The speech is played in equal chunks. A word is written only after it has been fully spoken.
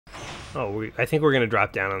Oh, I think we're gonna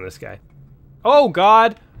drop down on this guy. Oh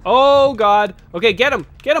God! Oh God! Okay, get him!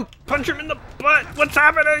 Get him! Punch him in the butt! What's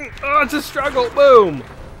happening? Oh, it's a struggle! Boom!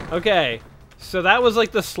 Okay, so that was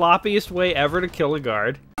like the sloppiest way ever to kill a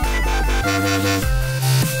guard.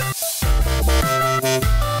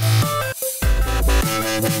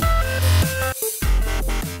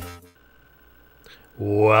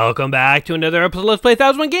 Welcome back to another episode of Let's Play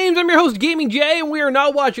 1001 Games. I'm your host, Gaming Jay, and we are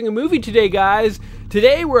not watching a movie today, guys.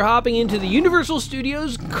 Today, we're hopping into the Universal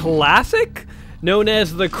Studios classic, known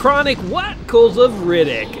as the Chronicles of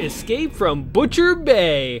Riddick, Escape from Butcher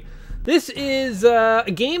Bay. This is a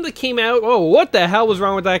game that came out... Oh, what the hell was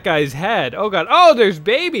wrong with that guy's head? Oh, God. Oh, there's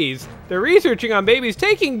babies. They're researching on babies,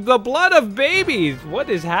 taking the blood of babies. What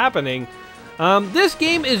is happening? This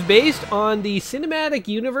game is based on the cinematic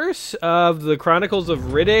universe of the Chronicles of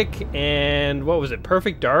Riddick and, what was it,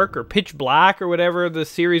 Perfect Dark or Pitch Black or whatever the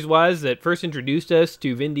series was that first introduced us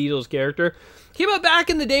to Vin Diesel's character. Came out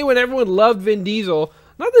back in the day when everyone loved Vin Diesel.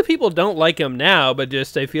 Not that people don't like him now, but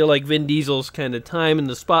just I feel like Vin Diesel's kind of time in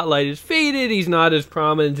the spotlight is faded. He's not as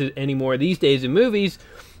prominent anymore these days in movies.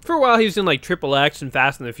 For a while he was in like Triple X and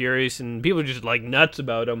Fast and the Furious and people are just like nuts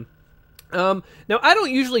about him. Now, I don't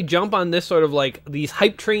usually jump on this sort of like these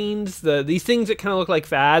hype trains, these things that kind of look like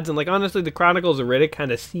fads, and like honestly, the Chronicles of Riddick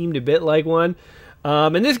kind of seemed a bit like one.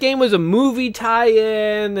 And this game was a movie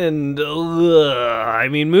tie-in, and I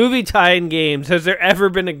mean, movie tie-in games, has there ever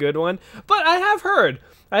been a good one? But I have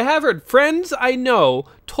heard friends I know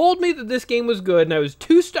told me that this game was good, and I was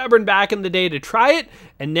too stubborn back in the day to try it,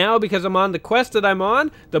 and now because I'm on the quest that I'm on,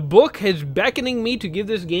 the book is beckoning me to give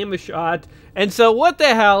this game a shot, and so what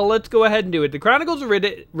the hell, let's go ahead and do it. The Chronicles of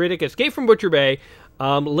Riddick, Escape from Butcher Bay.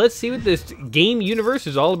 Let's see what this game universe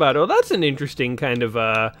is all about. Oh, that's an interesting kind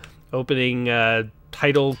of opening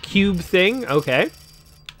title cube thing. Okay.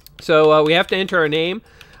 So we have to enter our name.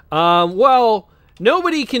 Well...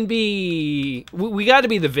 Nobody can be... We got to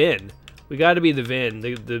be the Vin. We got to be the Vin,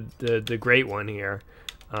 the great one here.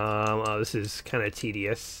 Oh, this is kind of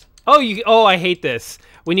tedious. Oh, I hate this.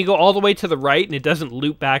 When you go all the way to the right and it doesn't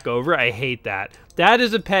loop back over, I hate that. That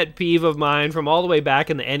is a pet peeve of mine from all the way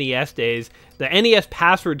back in the NES days. The NES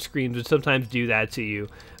password screens would sometimes do that to you.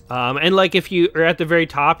 And like if you are at the very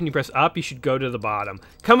top and you press up, you should go to the bottom.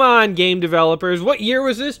 Come on, game developers. What year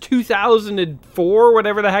was this? 2004,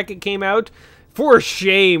 whatever the heck it came out? For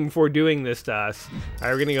shame for doing this to us. All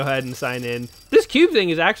right, we're going to go ahead and sign in. This cube thing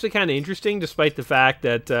is actually kind of interesting, despite the fact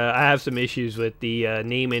that I have some issues with the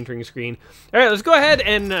name entering screen. All right, let's go ahead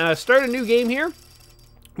and start a new game here.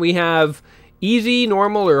 We have easy,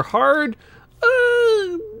 normal, or hard.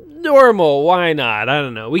 Normal, why not? I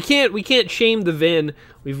don't know. We can't shame the Vin.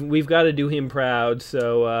 We've got to do him proud,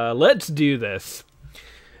 so let's do this.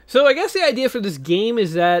 So I guess the idea for this game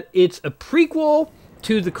is that it's a prequel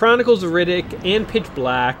to the Chronicles of Riddick and Pitch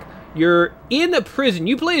Black. You're in a prison.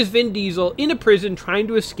 You play as Vin Diesel in a prison trying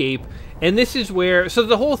to escape. And this is where... So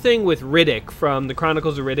the whole thing with Riddick from the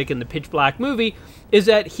Chronicles of Riddick and the Pitch Black movie is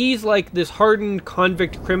that he's like this hardened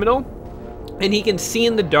convict criminal. And he can see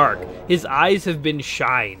in the dark. His eyes have been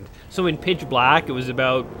shined. So in Pitch Black, it was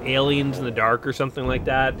about aliens in the dark or something like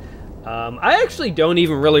that. I actually don't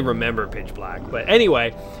even really remember Pitch Black. But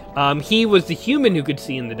anyway... he was the human who could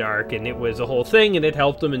see in the dark, and it was a whole thing, and it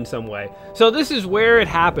helped him in some way. So this is where it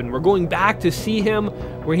happened. We're going back to see him,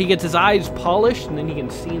 where he gets his eyes polished, and then he can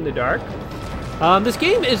see in the dark. This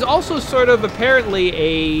game is also sort of apparently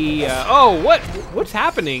a... oh, what's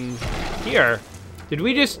happening here? Did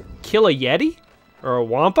we just kill a Yeti? Or a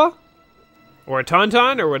Wampa? Or a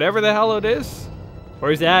Tauntaun, or whatever the hell it is?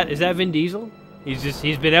 Or is that Vin Diesel?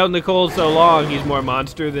 He's been out in the cold so long, he's more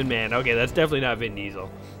monster than man. Okay, that's definitely not Vin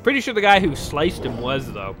Diesel. Pretty sure the guy who sliced him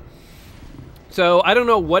was, though. So, I don't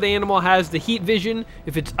know what animal has the heat vision,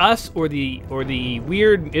 if it's us or the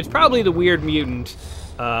weird... It's probably the weird mutant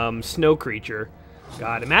snow creature.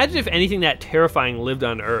 God, imagine if anything that terrifying lived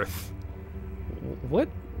on Earth.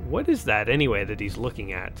 What is that, anyway, that he's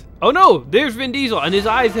looking at? Oh, no! There's Vin Diesel, and his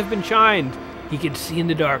eyes have been shined. He can see in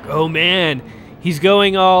the dark. Oh, man. He's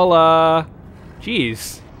going all,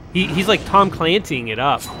 Jeez. He's like Tom Clancying it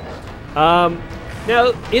up.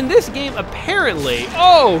 Now, in this game, apparently...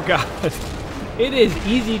 Oh, God. It is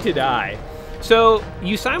easy to die. So,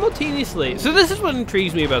 you simultaneously... So this is what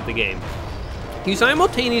intrigues me about the game. You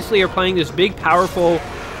simultaneously are playing this big, powerful,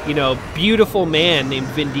 you know, beautiful man named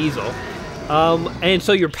Vin Diesel. And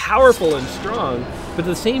so you're powerful and strong, but at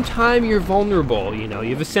the same time, you're vulnerable. You know,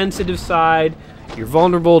 you have a sensitive side. You're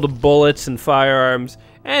vulnerable to bullets and firearms.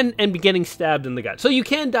 And getting stabbed in the gut. So you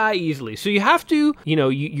can die easily. So you have to, you know,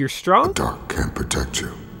 you're strong. The dark can't protect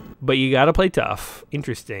you. but you gotta play tough.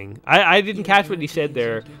 Interesting. I didn't catch what he said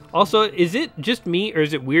there. Also, is it just me, or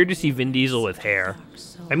is it weird to see Vin Diesel with hair?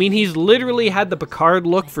 I mean, he's literally had the Picard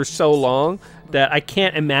look for so long that I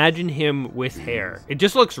can't imagine him with hair. It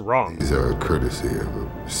just looks wrong. These are a courtesy of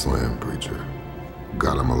a slam preacher.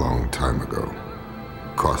 Got him a long time ago.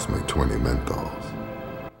 Cost me 20 menthols.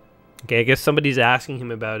 Okay, I guess somebody's asking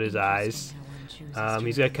him about his eyes.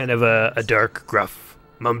 He's got kind of a dark, gruff,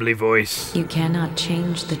 mumbly voice. You cannot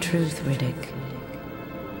change the truth, Riddick.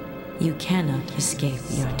 You cannot escape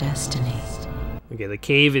your destiny. Okay, the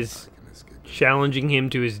cave is challenging him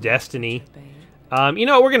to his destiny. You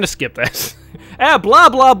know what, we're gonna skip this. Blah,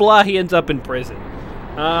 blah, blah, he ends up in prison.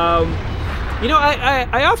 You know,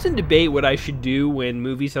 I often debate what I should do when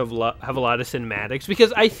movies have a lot of cinematics,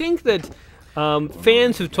 because I think that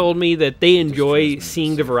fans have told me that they enjoy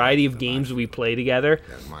seeing the variety of games we play together,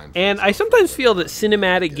 and I sometimes feel that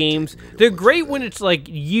cinematic games, they're great when it's like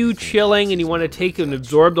you chilling and you want to take and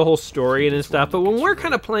absorb the whole story and stuff, but when we're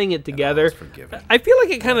kind of playing it together, I feel like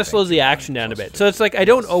it kind of slows the action down a bit. So it's like I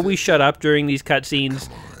don't always shut up during these cutscenes.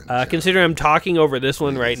 Considering I'm talking over this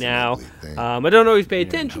one right now, I don't always pay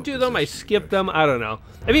attention to them. I skip them. I don't know.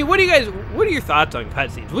 I mean, what are your thoughts on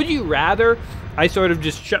cutscenes? Would you rather I sort of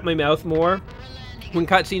just shut my mouth more when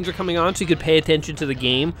cutscenes are coming on so you could pay attention to the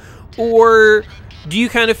game? Or do you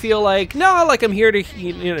kind of feel like, no, like I'm here to,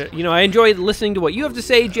 you know, I enjoy listening to what you have to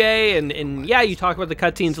say, Jay, and yeah, you talk about the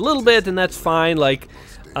cutscenes a little bit, and that's fine. Like,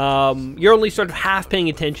 you're only sort of half paying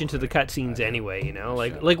attention to the cutscenes anyway, you know?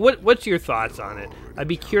 Like what's your thoughts on it? I'd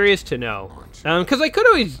be curious to know. Because I could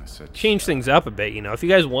always change things up a bit, you know? If you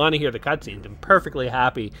guys want to hear the cutscenes, I'm perfectly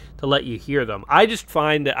happy to let you hear them. I just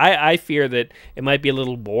find that, I fear that it might be a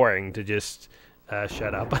little boring to just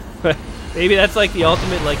shut up. Maybe that's like the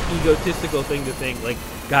ultimate, like, egotistical thing to think. Like,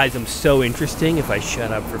 guys, I'm so interesting, if I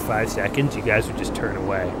shut up for 5 seconds, you guys would just turn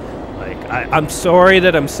away. Like, I'm sorry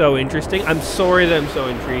that I'm so interesting. I'm sorry that I'm so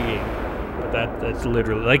intriguing. But that's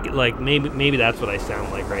literally, like maybe that's what I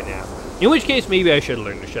sound like right now. In which case, maybe I should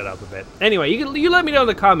learn to shut up a bit. Anyway, you let me know in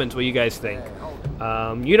the comments what you guys think.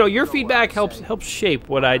 You know, your feedback helps shape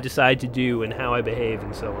what I decide to do and how I behave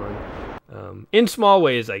and so on. In small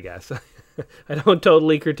ways, I guess. I don't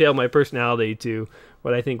totally curtail my personality to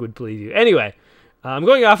what I think would please you. Anyway, I'm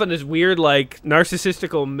going off on this weird, like,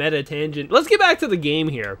 narcissistical meta tangent. Let's get back to the game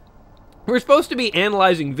here. We're supposed to be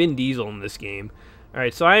analyzing Vin Diesel in this game.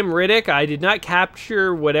 Alright, so I am Riddick. I did not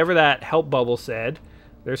capture whatever that help bubble said.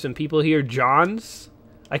 There's some people here. Johns.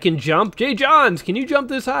 I can jump. Jay Johns, can you jump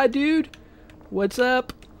this high, dude? What's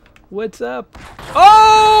up? What's up?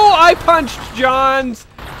 Oh! I punched Johns!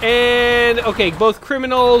 And, okay, both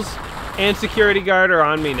criminals and security guard are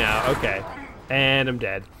on me now. Okay. And I'm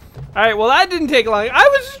dead. Alright, well that didn't take long. I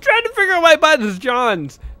was just trying to figure out my buttons,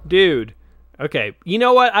 Johns. Dude. Okay, you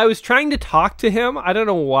know what? I was trying to talk to him. I don't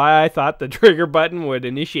know why I thought the trigger button would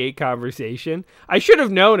initiate conversation. I should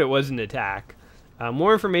have known it was an attack.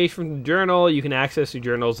 More information from the journal. You can access the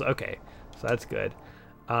journals. Okay, so that's good.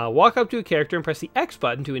 Walk up to a character and press the X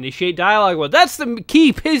button to initiate dialogue. Well, that's the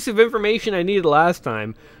key piece of information I needed last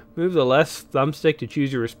time. Move the left thumbstick to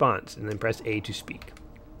choose your response, and then press A to speak.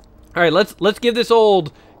 All right, let's give this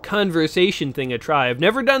old conversation thing a try. I've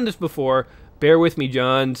never done this before. Bear with me,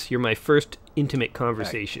 Johns. You're my first intimate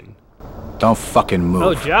conversation. Don't fucking move.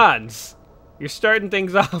 Oh, Johns. You're starting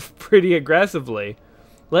things off pretty aggressively.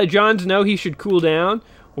 Let Johns know he should cool down,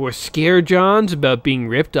 or scare Johns about being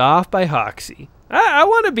ripped off by Hoxie. I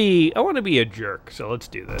want to be a jerk, so let's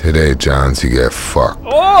do this. Today, Johns, you get fucked.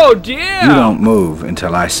 Oh, damn! You don't move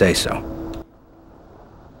until I say so.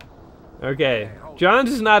 Okay.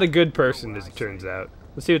 Johns is not a good person, as it turns out.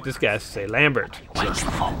 Let's see what this guy has to say. Lambert. Where's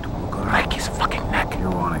the phone? Break his fucking neck.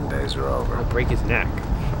 Your warning days are over. I'll break his neck.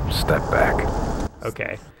 Step back.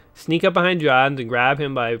 Okay. Sneak up behind Johns and grab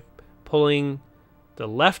him by pulling the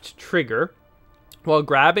left trigger. While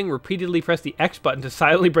grabbing, repeatedly press the X button to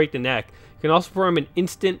silently break the neck. You can also perform an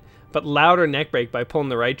instant but louder neck break by pulling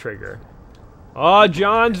the right trigger. Oh,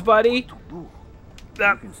 Johns, buddy.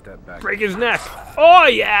 Break his neck. Oh,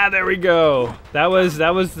 yeah, there we go. That was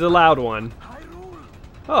the loud one.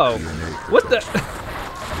 Oh, what the?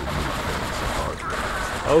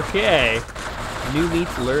 Okay. New meat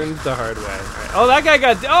learns the hard way. Right. Oh, that guy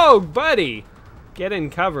got... Oh, buddy. Get in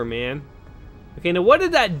cover, man. Okay, now what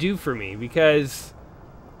did that do for me? Because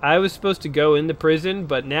I was supposed to go into prison,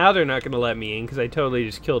 but now they're not going to let me in because I totally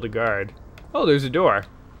just killed a guard. Oh, there's a door.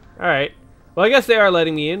 All right. Well, I guess they are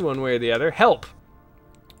letting me in one way or the other. Help.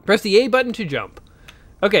 Press the A button to jump.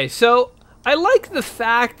 Okay, so I like the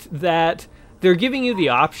fact that they're giving you the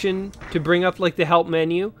option to bring up like the help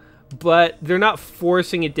menu, but they're not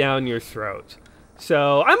forcing it down your throat.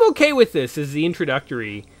 So I'm okay with this as the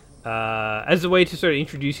introductory, as a way to sort of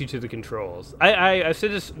introduce you to the controls. I've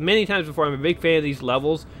said this many times before, I'm a big fan of these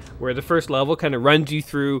levels where the first level kind of runs you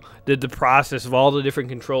through the process of all the different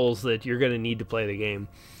controls that you're going to need to play the game.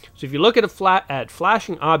 So if you look at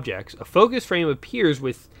flashing objects, a focus frame appears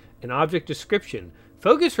with an object description.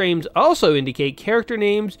 Focus frames also indicate character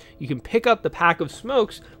names. You can pick up the pack of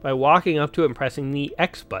smokes by walking up to it and pressing the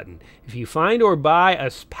X button. If you find or buy a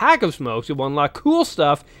pack of smokes, you'll unlock cool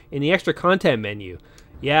stuff in the extra content menu.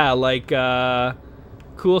 Yeah, like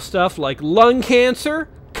cool stuff like lung cancer?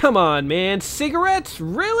 Come on, man. Cigarettes?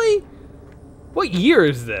 Really? What year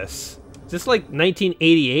is this? Is this like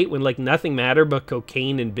 1988 when like nothing mattered but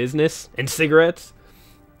cocaine and business and cigarettes?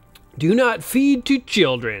 Do not feed to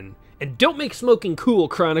children. And don't make smoking cool,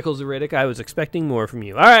 Chronicles of Riddick. I was expecting more from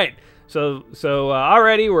you. All right, so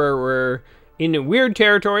already we're in a weird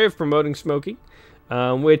territory of promoting smoking,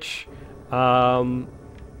 which I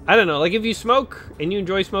don't know. Like if you smoke and you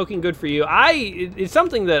enjoy smoking, good for you. It's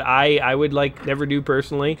something that I would like never do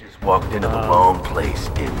personally. Just walked into the wrong place,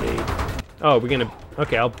 inmate. Oh,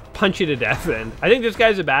 okay. I'll punch you to death then. I think this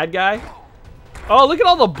guy's a bad guy. Oh, look at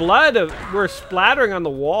all the blood we're splattering on the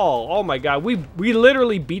wall. Oh my god, we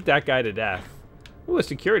literally beat that guy to death. Ooh, a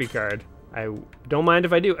security card. I don't mind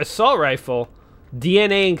if I do. Assault rifle.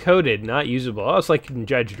 DNA encoded, not usable. Oh, it's like in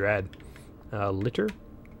Judge Dredd. Litter?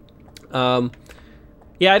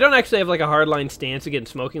 Yeah, I don't actually have like a hardline stance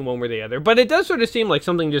against smoking one way or the other, but it does sort of seem like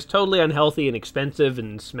something just totally unhealthy and expensive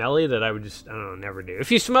and smelly that I would just, I don't know, never do.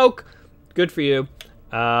 If you smoke, good for you.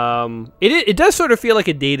 It does sort of feel like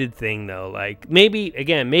a dated thing though. Like maybe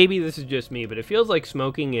this is just me, but it feels like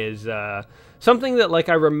smoking is something that like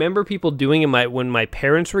I remember people doing when my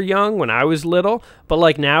parents were young, when I was little, but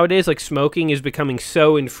like nowadays like smoking is becoming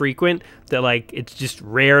so infrequent that like it's just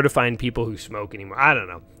rare to find people who smoke anymore. I don't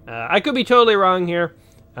know. I could be totally wrong here.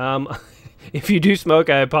 If you do smoke,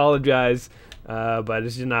 I apologize. But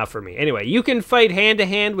it's just not for me. Anyway, you can fight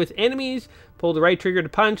hand-to-hand with enemies. Pull the right trigger to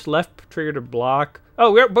punch, left trigger to block.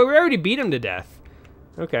 Oh, but we already beat him to death.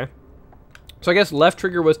 Okay. So I guess left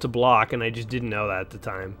trigger was to block, and I just didn't know that at the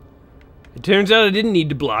time. It turns out I didn't need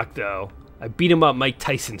to block, though. I beat him up Mike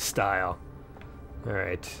Tyson style.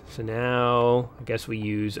 Alright, so now I guess we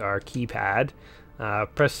use our keypad.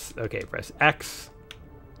 Press X.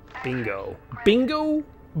 Bingo. Bingo,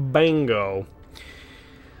 bango.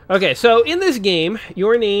 Okay, so in this game,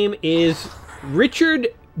 your name is Richard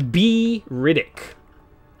B. Riddick.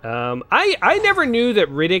 I never knew that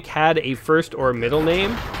Riddick had a first or middle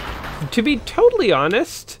name. To be totally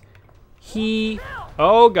honest,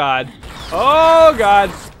 oh god. Oh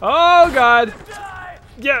god. Oh god.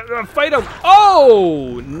 Yeah, fight him.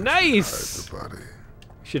 Oh, nice. Hide the body.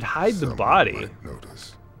 Should hide the body.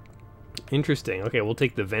 Interesting. Okay, we'll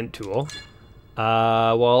take the vent tool.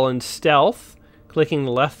 While in stealth, clicking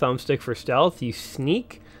the left thumbstick for stealth, you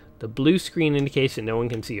sneak. The blue screen indicates that no one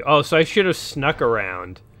can see you. Oh, so I should have snuck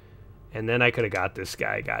around. And then I could have got this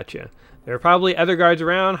guy. Gotcha. There are probably other guards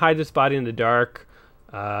around. Hide this body in the dark.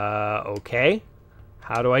 Okay.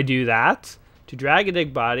 How do I do that? To drag a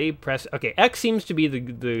dead body, press... Okay, X seems to be the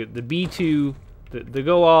B2... The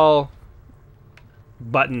go all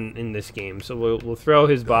button in this game. So we'll throw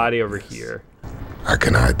his body over here. I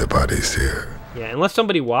can hide the bodies here. Yeah, unless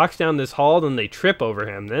somebody walks down this hall, then they trip over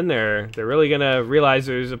him. Then they're really gonna realize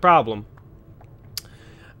there's a problem.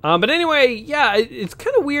 But anyway, yeah, it's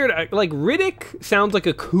kind of weird. Like Riddick sounds like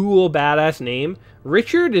a cool, badass name.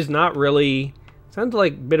 Richard is not really. Sounds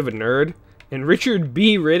like a bit of a nerd. And Richard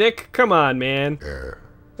B. Riddick, come on, man. Yeah.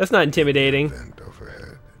 That's not intimidating. Vent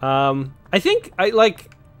overhead. I think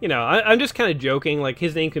I'm just kind of joking. Like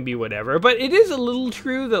his name can be whatever, but it is a little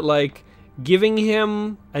true that like giving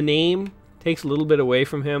him a name takes a little bit away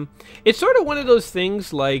from him. It's sort of one of those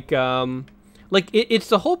things like it's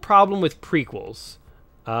the whole problem with prequels.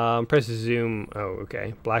 Press zoom. Oh,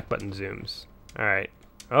 okay. Black button zooms. All right.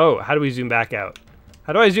 Oh, how do we zoom back out?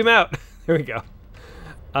 How do I zoom out? There we go.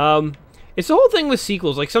 It's the whole thing with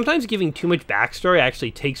sequels. Like sometimes giving too much backstory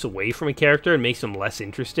actually takes away from a character and makes them less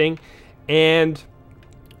interesting. And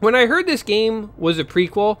when I heard this game was a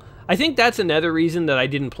prequel, I think that's another reason that I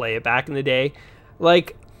didn't play it back in the day.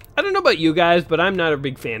 Like, I don't know about you guys, but I'm not a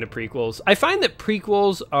big fan of prequels. I find that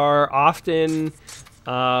prequels are often,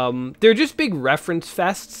 they're just big reference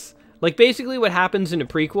fests. Like, basically what happens in a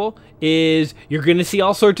prequel is you're going to see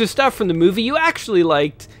all sorts of stuff from the movie you actually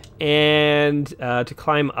liked, and to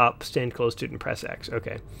climb up, stand close to it and press X.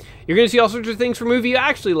 Okay. You're going to see all sorts of things from a movie you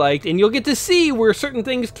actually liked, and you'll get to see where certain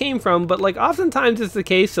things came from, but, like, oftentimes it's the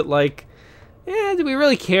case that, like, do we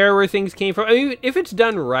really care where things came from? I mean, if it's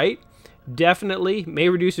done right, definitely may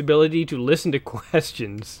reduce ability to listen to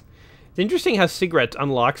questions. It's interesting how cigarettes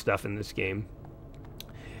unlock stuff in this game.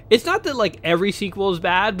 It's not that like every sequel is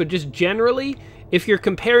bad, but just generally, if you're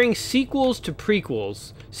comparing sequels to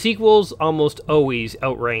prequels, sequels almost always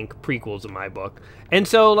outrank prequels in my book. And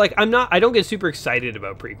so like I don't get super excited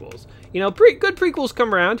about prequels. You know, good prequels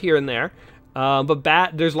come around here and there. But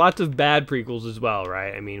there's lots of bad prequels as well,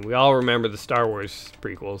 right? I mean, we all remember the Star Wars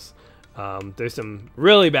prequels. There's some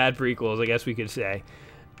really bad prequels, I guess we could say.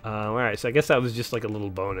 All right, so I guess that was just like a little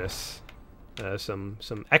bonus. Some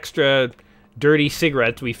extra dirty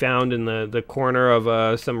cigarettes we found in the corner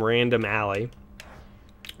of some random alley.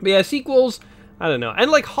 But yeah, sequels, I don't know.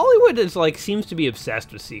 And like Hollywood is like seems to be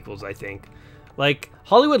obsessed with sequels, I think. Like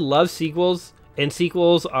Hollywood loves sequels, and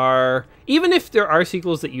sequels are, even if there are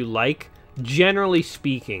sequels that you like, generally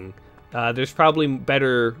speaking, there's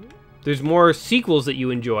more sequels that you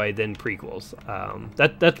enjoy than prequels.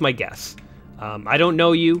 That's my guess. I don't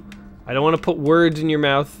know you. I don't want to put words in your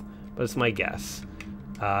mouth, but it's my guess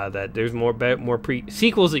that there's more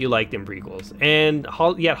sequels that you like than prequels. And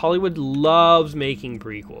yet Hollywood loves making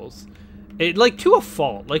prequels. Like to a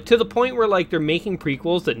fault, like to the point where like they're making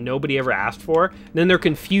prequels that nobody ever asked for, and then they're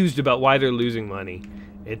confused about why they're losing money.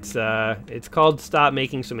 It's called Stop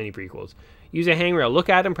Making So Many Prequels. Use a handrail. Look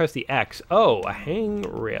at and press the X. Oh, a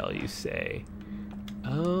handrail, you say.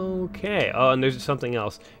 Okay. Oh, and there's something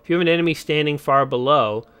else. If you have an enemy standing far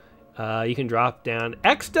below, you can drop down.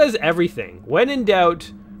 X does everything. When in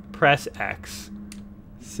doubt, press X.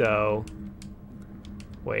 So,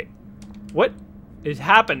 wait. What is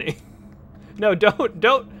happening? No,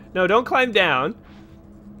 don't climb down.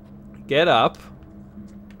 Get up.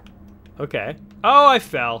 Okay. Oh, I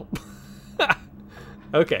fell.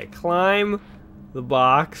 Okay, climb the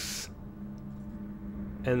box.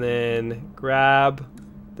 And then grab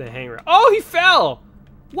the handrail. Oh, he fell!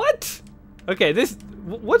 What? Okay,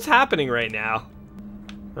 what's happening right now?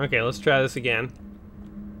 Okay, let's try this again.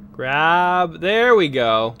 Grab, there we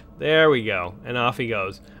go. There we go. And off he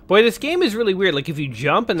goes. Boy, this game is really weird. Like, if you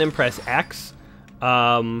jump and then press X,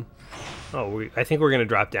 I think we're gonna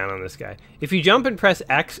drop down on this guy. If you jump and press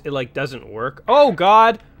X, it, like, doesn't work. Oh,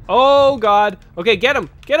 God! Oh, God! Okay, get him!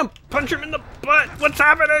 Get him! Punch him in the butt! What's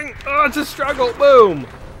happening? Oh, it's a struggle! Boom!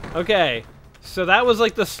 Okay, so that was,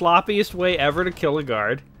 like, the sloppiest way ever to kill a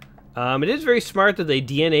guard. It is very smart that they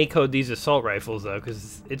DNA code these assault rifles, though,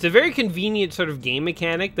 because it's a very convenient sort of game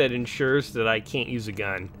mechanic that ensures that I can't use a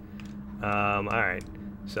gun. Alright.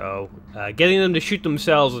 So, getting them to shoot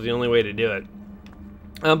themselves is the only way to do it.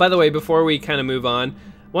 By the way, before we kind of move on,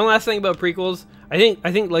 one last thing about prequels. I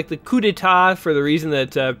think like the coup d'etat, for the reason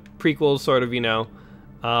that prequels sort of, you know,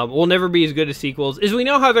 will never be as good as sequels, is we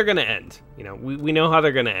know how they're going to end. You know, we know how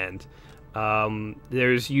they're going to end.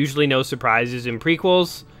 There's usually no surprises in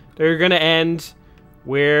prequels. They're going to end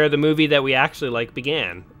where the movie that we actually like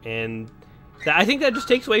began. And I think that just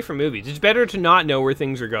takes away from movies. It's better to not know where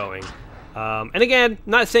things are going. And again,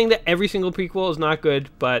 not saying that every single prequel is not good,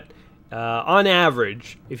 but on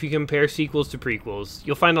average, if you compare sequels to prequels,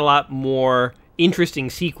 you'll find a lot more interesting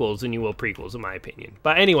sequels than you will prequels, in my opinion.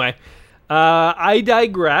 But anyway, I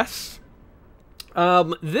digress.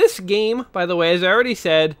 This game, by the way, as I already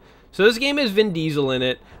said, so this game has Vin Diesel in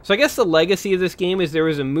it. So I guess the legacy of this game is there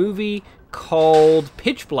was a movie called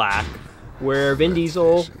Pitch Black where Vin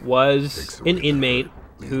Diesel was an inmate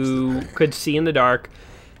who could see in the dark.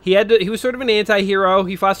 He was sort of an anti-hero.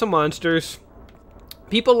 He fought some monsters.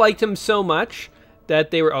 People liked him so much that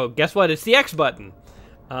they were... Oh, guess what? It's the X button.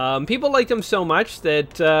 People liked him so much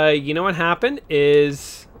that, you know what happened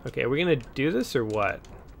is... Okay, are we going to do this or what?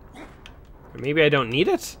 Or maybe I don't need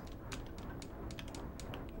it?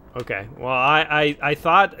 Okay, well, I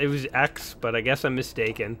thought it was X, but I guess I'm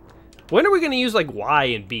mistaken. When are we going to use, like, Y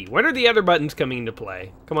and B? When are the other buttons coming into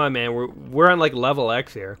play? Come on, man. We're on, like, level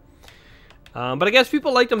X here. But I guess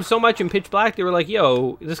people liked him so much in Pitch Black, they were like,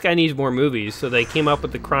 yo, this guy needs more movies. So they came up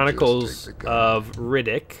with the Chronicles of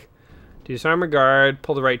Riddick. Disarm a guard,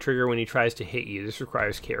 pull the right trigger when he tries to hit you. This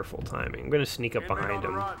requires careful timing. I'm going to sneak up behind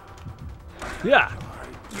him. Yeah.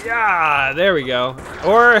 Yeah, there we go.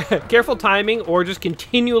 Or careful timing, or just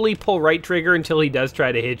continually pull right trigger until he does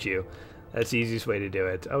try to hit you. That's the easiest way to do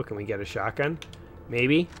it. Oh, can we get a shotgun?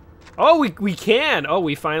 Maybe. Oh, we can. Oh,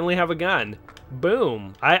 we finally have a gun.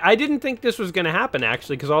 Boom. I didn't think this was going to happen,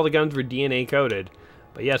 actually, because all the guns were DNA coded.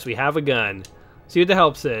 But yes, we have a gun. See what the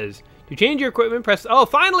help says. To change your equipment, press... Oh,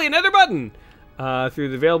 finally, another button! Through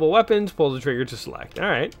the available weapons, pull the trigger to select.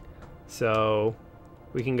 Alright. So,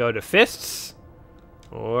 we can go to fists,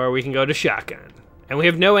 or we can go to shotgun. And we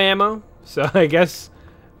have no ammo, so I guess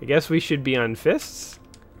we should be on fists.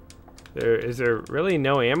 Is there really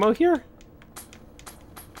no ammo here?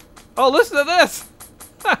 Oh, listen to this!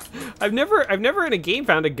 I've never in a game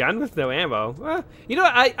found a gun with no ammo. Well, you know,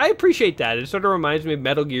 I appreciate that. It sort of reminds me of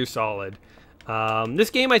Metal Gear Solid. This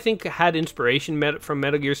game, I think, had inspiration from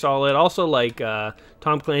Metal Gear Solid. Also, like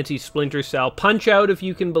Tom Clancy's Splinter Cell. Punch-Out, if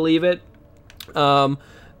you can believe it.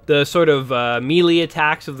 The sort of melee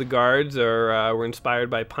attacks of the guards were inspired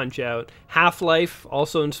by Punch-Out. Half-Life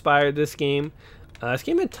also inspired this game. This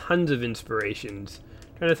game had tons of inspirations.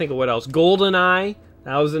 Trying to think of what else. GoldenEye,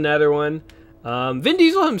 that was another one. Vin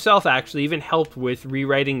Diesel himself actually even helped with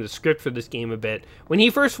rewriting the script for this game a bit. When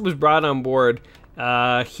he first was brought on board,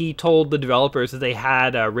 he told the developers that they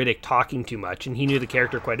had Riddick talking too much, and he knew the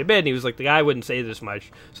character quite a bit, and he was like, the guy wouldn't say this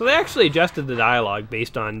much. So they actually adjusted the dialogue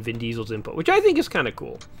based on Vin Diesel's input, which I think is kind of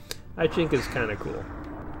cool.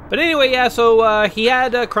 But anyway, yeah, so he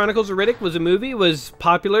had Chronicles of Riddick was a movie. It was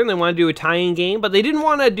popular, and they wanted to do a tie-in game, but they didn't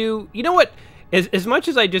want to do... You know what? As much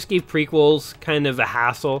as I just gave prequels kind of a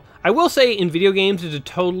hassle, I will say in video games it's a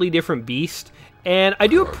totally different beast, and I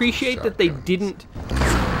do appreciate that they didn't...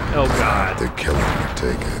 Oh, God. They're killing me,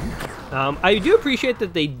 take it. I do appreciate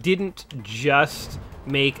that they didn't just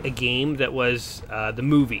make a game that was the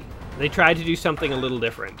movie. They tried to do something a little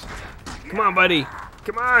different. Come on, buddy.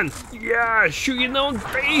 Come on. Yeah, shoot you in the own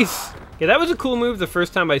face. Yeah, that was a cool move the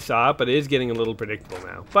first time I saw it, but it is getting a little predictable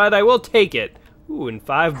now. But I will take it. Ooh, and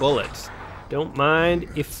 5 bullets. Don't mind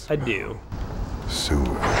if I do. Sewers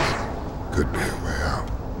could be a way out.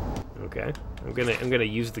 Okay, I'm gonna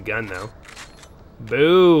use the gun now.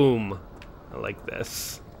 Boom! I like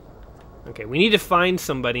this. Okay, we need to find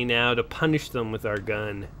somebody now to punish them with our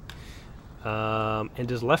gun. And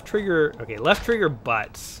does left trigger... Okay, left trigger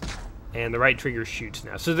butts, and the right trigger shoots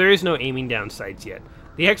now. So there is no aiming down sights yet.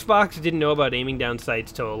 The Xbox didn't know about aiming down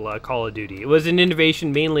sights till Call of Duty. It was an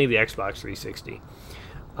innovation mainly of the Xbox 360.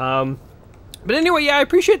 But anyway, yeah, I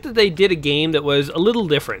appreciate that they did a game that was a little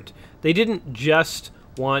different. They didn't just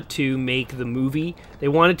want to make the movie. They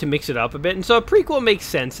wanted to mix it up a bit. And so a prequel makes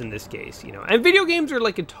sense in this case, you know. And video games are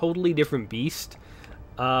like a totally different beast.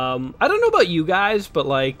 I don't know about you guys, but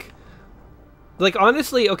like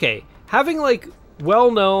honestly, okay, having like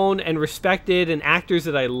well-known and respected and actors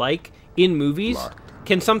that I like in movies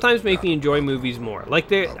can sometimes make me enjoy movies more.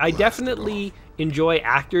 Like I definitely enjoy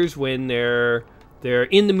actors when they're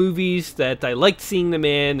in the movies that I liked seeing them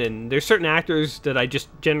in, and there's certain actors that I just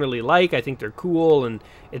generally like. I think they're cool, and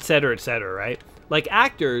et cetera, right? Like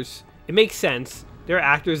actors, it makes sense. They're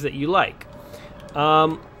actors that you like.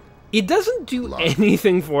 It doesn't do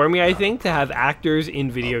anything for me, I think, to have actors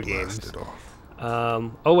in video games.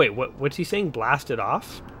 Oh wait, what's he saying? Blast it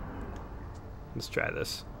off? Let's try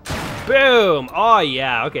this. Boom! Oh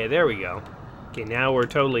yeah, okay, there we go. Okay, now we're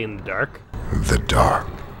totally in the dark. The dark.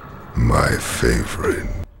 My favorite.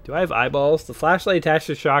 Do I have eyeballs? The flashlight attached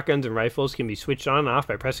to shotguns and rifles can be switched on and off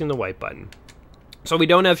by pressing the white button. So we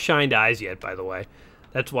don't have shined eyes yet, by the way.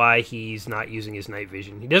 That's why he's not using his night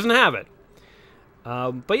vision. He doesn't have it.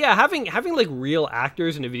 But yeah, having like real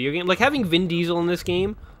actors in a video game, like having Vin Diesel in this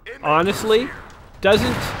game, honestly,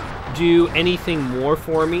 doesn't do anything more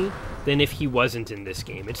for me than if he wasn't in this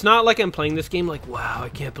game. It's not like I'm playing this game like, wow, I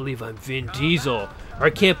can't believe I'm Vin Diesel, or I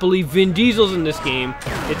can't believe Vin Diesel's in this game.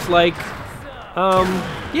 It's like,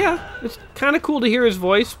 yeah, it's kind of cool to hear his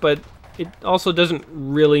voice, but it also doesn't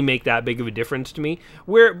really make that big of a difference to me.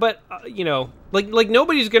 You know, like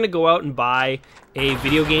nobody's gonna go out and buy a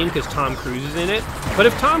video game because Tom Cruise is in it. But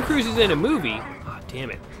if Tom Cruise is in a movie, oh, damn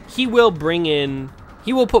it, he will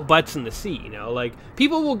put butts in the seat, you know? Like,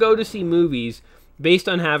 people will go to see movies based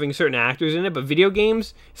on having certain actors in it, but video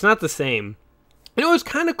games, it's not the same. You know, it was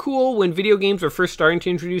kind of cool when video games were first starting to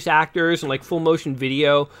introduce actors, and like full motion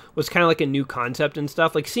video was kind of like a new concept and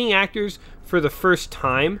stuff. Like seeing actors for the first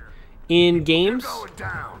time in games.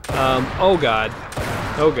 Oh god.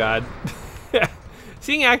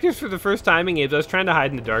 Seeing actors for the first time in games, I was trying to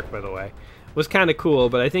hide in the dark, by the way, was kind of cool,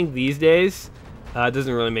 but I think these days it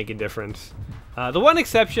doesn't really make a difference. The one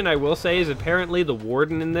exception I will say is apparently the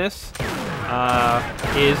warden in this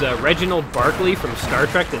is Reginald Barkley from Star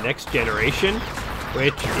Trek The Next Generation,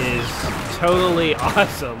 which is totally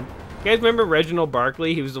awesome. You guys remember Reginald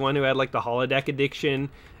Barkley? He was the one who had like the holodeck addiction,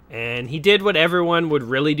 and he did what everyone would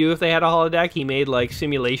really do if they had a holodeck. He made like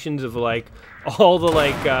simulations of like all the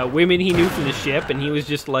like women he knew from the ship, and he was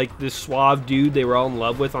just like this suave dude they were all in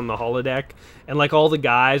love with on the holodeck. And like all the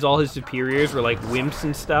guys, all his superiors were like wimps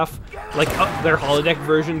and stuff. Like their holodeck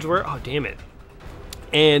versions were. Oh, damn it.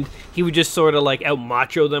 And he would just sort of like out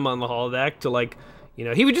macho them on the holodeck to like, you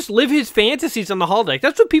know, he would just live his fantasies on the holodeck.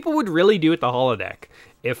 That's what people would really do at the holodeck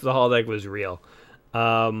if the holodeck was real.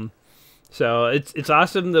 So it's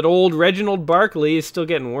awesome that old Reginald Barkley is still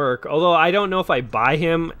getting work. Although I don't know if I buy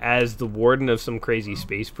him as the warden of some crazy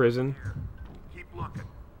space prison.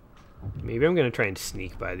 Maybe I'm going to try and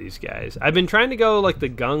sneak by these guys. I've been trying to go like the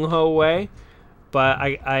gung-ho way, but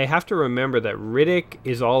I have to remember that Riddick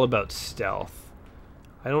is all about stealth.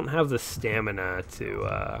 I don't have the stamina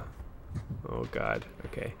to... Oh, God.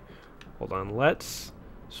 Okay. Hold on. Let's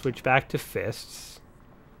switch back to fists.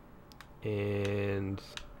 And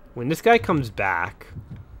when this guy comes back,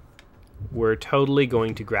 we're totally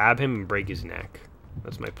going to grab him and break his neck.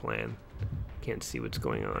 That's my plan. Can't see what's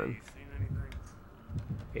going on.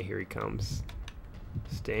 Okay, here he comes.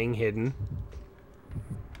 Staying hidden.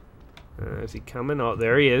 Is he coming? Oh,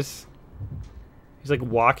 there he is. He's like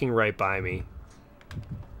walking right by me.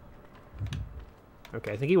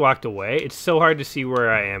 Okay, I think he walked away. It's so hard to see where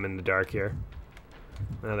I am in the dark here.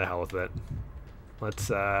 Oh, the hell with it. Let's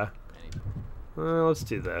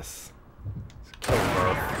do this. Let's kill them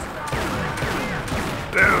both.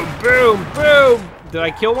 Boom, boom, boom! Did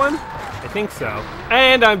I kill one? I think so.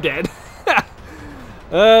 And I'm dead.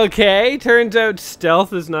 Okay, turns out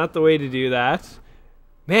stealth is not the way to do that.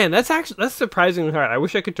 Man, that's surprisingly hard. I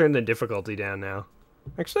wish I could turn the difficulty down now.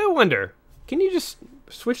 Actually, I wonder, can you just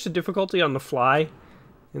switch the difficulty on the fly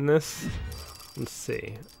in this? Let's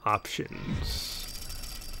see. Options.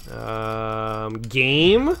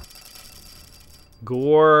 Game.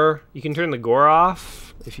 Gore. You can turn the gore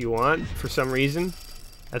off if you want for some reason.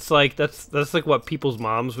 That's like what people's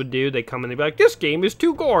moms would do. They come and they'd be like, "This game is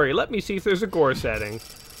too gory. Let me see if there's a gore setting."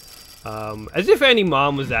 As if any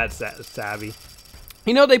mom was that savvy.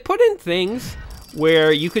 You know, they put in things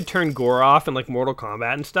where you could turn gore off in like Mortal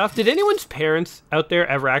Kombat and stuff. Did anyone's parents out there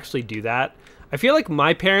ever actually do that? I feel like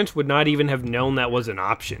my parents would not even have known that was an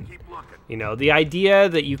option. You know, the idea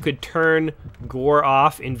that you could turn gore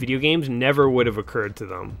off in video games never would have occurred to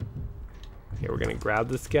them. Okay, we're gonna grab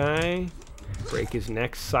this guy. Break his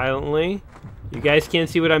neck silently. You guys can't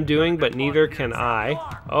see what I'm doing, but neither can I.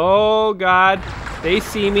 Oh, God. They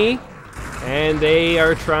see me, and they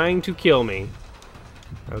are trying to kill me.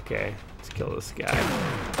 Okay, let's kill this guy.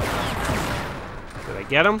 Did I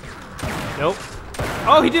get him? Nope.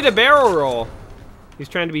 Oh, he did a barrel roll. He's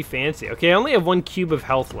trying to be fancy. Okay, I only have 1 cube of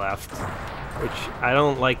health left, which I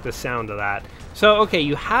don't like the sound of that. So, okay,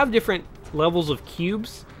 you have different levels of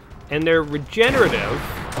cubes, and they're regenerative.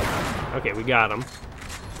 Okay, we got them.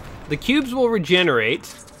 The cubes will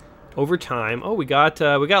regenerate over time. Oh, we got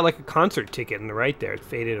like a concert ticket in the right there. It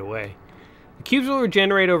faded away. The cubes will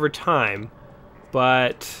regenerate over time,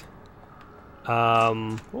 but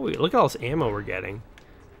oh, look at all this ammo we're getting.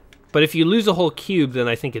 But if you lose a whole cube, then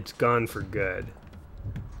I think it's gone for good.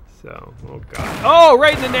 So, oh God. Oh,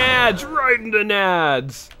 right in the nads! Right in the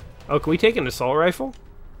nads! Oh, can we take an assault rifle?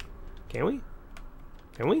 Can we?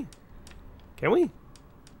 Can we? Can we?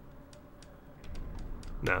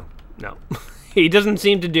 No, no. He doesn't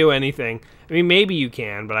seem to do anything. I mean, maybe you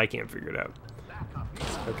can, but I can't figure it out.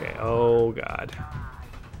 Okay, oh God.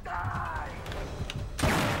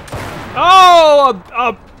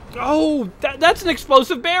 Oh, that's an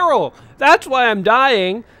explosive barrel. That's why I'm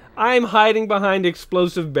dying. I'm hiding behind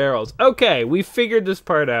explosive barrels. Okay, we figured this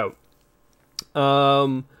part out.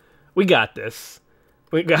 We got this.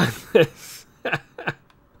 We got this.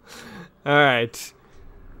 All right.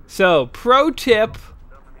 So, pro tip.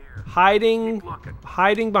 Hiding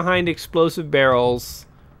behind explosive barrels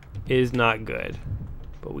is not good.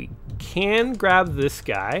 But we can grab this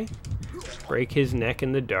guy, break his neck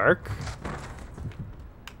in the dark,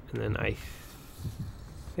 and then I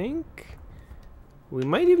think we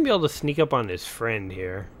might even be able to sneak up on his friend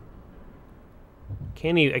here.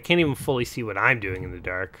 I can't even fully see what I'm doing in the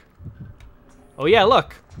dark. Oh yeah,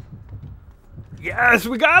 look. Yes,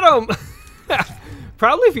 we got him!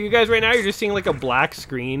 Probably for you guys right now, you're just seeing like a black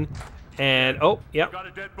screen. And, oh, yep. Got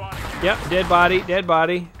a dead body. Yep, dead body, dead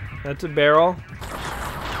body. That's a barrel.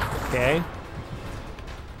 Okay.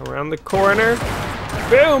 Around the corner.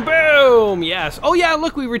 Boom, boom! Yes. Oh yeah,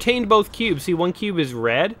 look, we retained both cubes. See, 1 cube is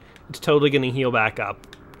red. It's totally gonna heal back up.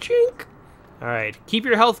 Chink! Alright, keep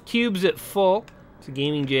your health cubes at full. It's a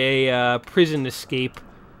Gaming J prison escape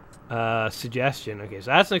suggestion. Okay, so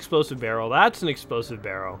that's an explosive barrel. That's an explosive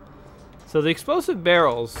barrel. So the explosive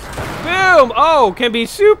barrels, boom! Oh, can be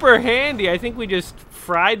super handy. I think we just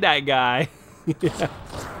fried that guy. Yeah.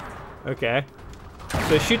 Okay.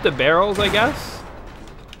 So shoot the barrels, I guess.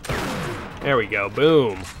 There we go.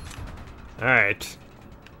 Boom. All right.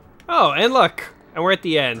 Oh, and look, and we're at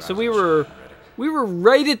the end. So we were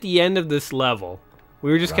right at the end of this level.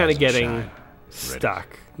 We were just kind of getting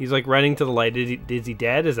stuck. He's like running to the light. Is he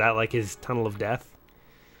dead? Is that like his tunnel of death?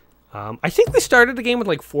 I think we started the game with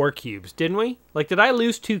like 4 cubes, didn't we? Like, did I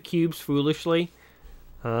lose 2 cubes foolishly?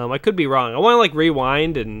 I could be wrong. I want to like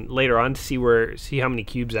rewind and later on to see how many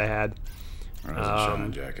cubes I had.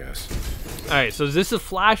 Jackass. All right, so is this a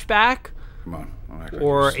flashback? Come on.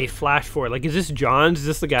 Or a flash forward? Like, is this John's? Is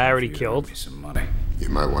this the guy I already killed? Me some money. You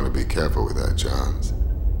might want to be careful with that, Johns.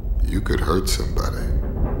 You could hurt somebody.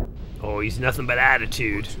 Oh, he's nothing but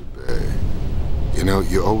attitude. Hey, you know,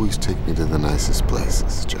 you always take me to the nicest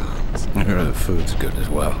places, Johns. The food's good as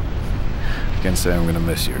well. Can't say I'm gonna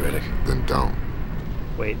miss you, Riddick. Then don't.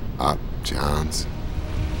 Wait. Up, Johns.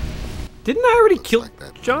 Didn't I already kill Like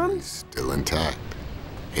that John? memory's still intact.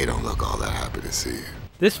 He don't look all that happy to see you.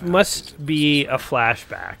 This must be a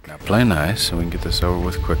flashback. Now play nice so we can get this over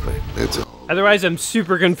with quickly. It's all. Otherwise, I'm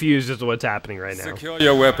super confused as to what's happening right now. Secure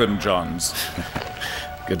your weapon, Johns.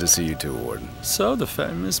 Good to see you too, Warden. So, the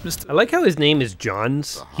famous Mr. I like how his name is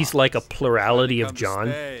Johns. He's like a plurality of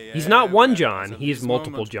John. He's not one John. He has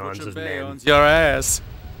multiple Johns as man. Your ass.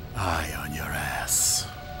 Eye on your ass.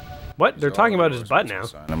 What? They're talking about his butt now.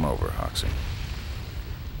 Sign him over, Hoxie.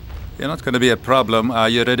 You're not gonna be a problem, are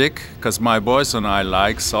you, Riddick? Because my boys and I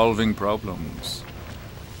like solving problems.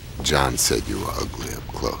 John said you were ugly up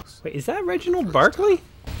close. Wait, is that Reginald Barkley?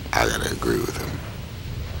 I gotta agree with him.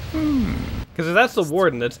 Because if that's the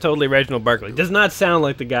warden, that's totally Reginald Barkley. Does not sound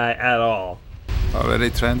like the guy at all. Already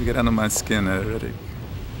trying to get under my skin, Riddick.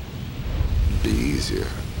 It'd be easier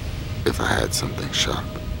if I had something sharp.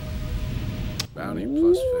 Bounty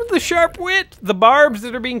plus Ooh, the sharp wit, the barbs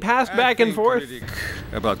that are being passed back and forth. Riddick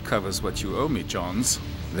about covers what you owe me, Johns.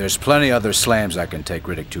 There's plenty other slams I can take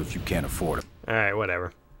Riddick to if you can't afford them. All right,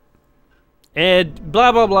 whatever. And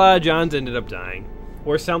blah blah blah. Johns ended up dying,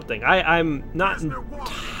 or something. I'm not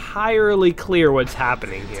entirely clear what's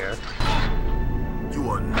happening here. You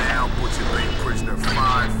are now Butcher Bay prisoner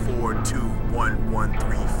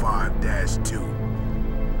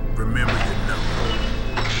 5421135-2. Remember your number.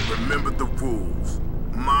 Remember the rules.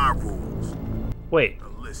 My rules. Wait, Now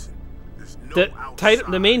listen. There's no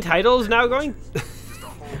the main title is now going.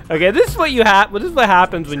 Okay, this is what you this is what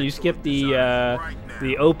happens when you skip the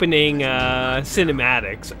opening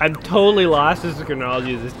cinematics. I'm totally lost as the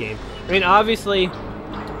chronology of this game. I mean, obviously,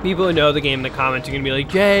 people who know the game in the comments are gonna be like,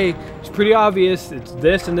 Jay, it's pretty obvious. It's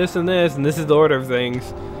this and this and this, and this is the order of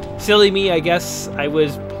things. Silly me, I guess I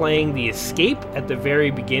was playing the escape at the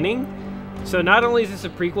very beginning. So not only is this a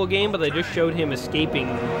prequel game, but they just showed him escaping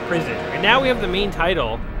prison. And now we have the main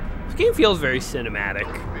title. This game feels very cinematic,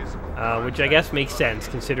 which I guess makes sense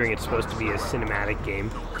considering it's supposed to be a cinematic game.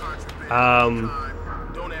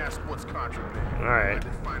 Don't ask what's contraband. Alright.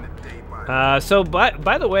 So,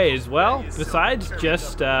 by the way, as well, besides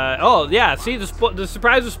just, oh, yeah, see, the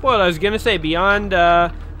surprise was spoiled. I was going to say, beyond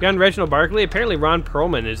Reginald Barkley, apparently Ron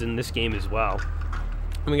Perlman is in this game as well.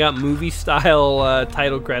 And we got movie-style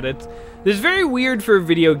title credits. This is very weird for a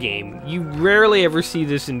video game. You rarely ever see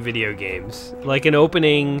this in video games. Like an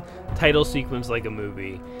opening title sequence like a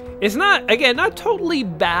movie. It's not, again, not totally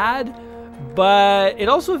bad, but it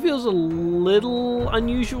also feels a little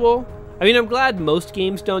unusual. I mean, I'm glad most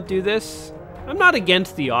games don't do this. I'm not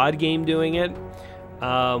against the odd game doing it.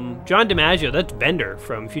 John DiMaggio, that's Bender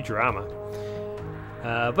from Futurama.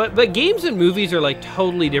 But games and movies are like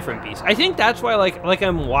totally different beasts. I think that's why like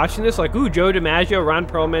I'm watching this like, ooh, Joe DiMaggio, Ron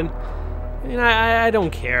Perlman. And I don't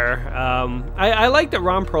care. I like that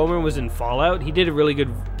Ron Perlman was in Fallout. He did a really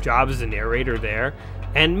good job as a narrator there.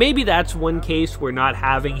 And maybe that's one case where not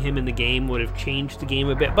having him in the game would have changed the game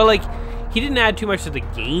a bit. But like, he didn't add too much to the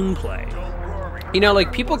gameplay. You know,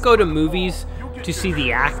 like people go to movies to see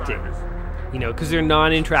the acting, you know, because they're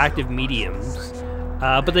non-interactive mediums.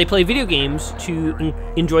 But they play video games to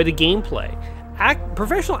enjoy the gameplay.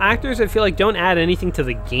 Professional actors, I feel like, don't add anything to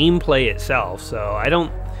the gameplay itself. So I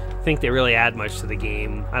don't think they really add much to the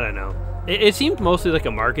game. I don't know. It seemed mostly like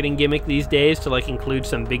a marketing gimmick these days to like include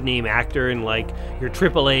some big name actor in like your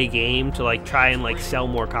AAA game to like try and like sell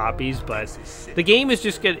more copies. But the game is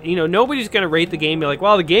just you know, nobody's gonna rate the game. Be like,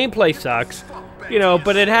 well, the gameplay sucks, you know,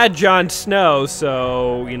 but it had Jon Snow,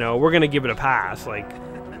 so you know we're gonna give it a pass. Like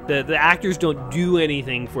the actors don't do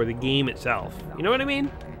anything for the game itself. You know what I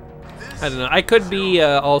mean? I don't know. I could be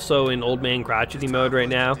also in old man crotchety mode right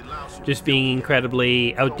now, just being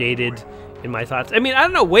incredibly outdated in my thoughts. I mean, I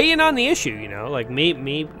don't know. Weigh in on the issue. You know, like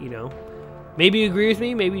maybe you know, maybe you agree with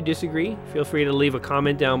me, maybe you disagree. Feel free to leave a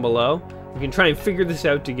comment down below. We can try and figure this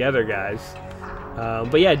out together, guys.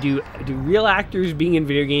 But yeah, do real actors being in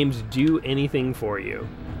video games do anything for you?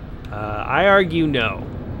 I argue no,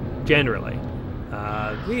 generally,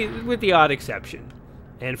 with the odd exception.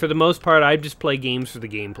 And for the most part, I just play games for the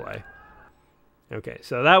gameplay. Okay,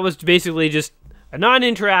 so that was basically just a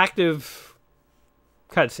non-interactive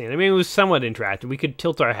cutscene. I mean, it was somewhat interactive. We could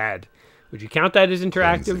tilt our head. Would you count that as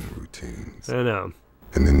interactive? Routines. I don't know.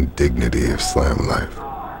 An indignity of slam life.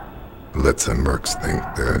 Let some mercs think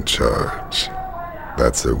they're in charge.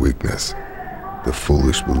 That's their weakness. The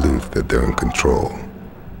foolish belief that they're in control.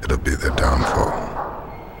 It'll be their downfall.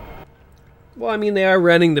 Well, I mean, they are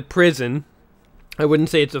running the prison. I wouldn't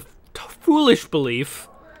say it's a foolish belief.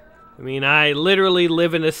 I mean, I literally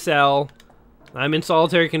live in a cell. I'm in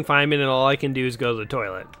solitary confinement, and all I can do is go to the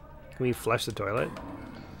toilet. Can we flush the toilet?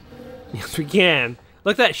 Yes, we can.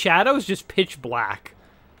 Look, that shadow is just pitch black.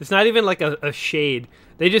 It's not even like a shade.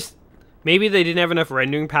 They just... Maybe they didn't have enough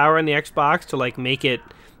rendering power on the Xbox to, like, make it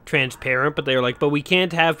transparent, but they were like, but we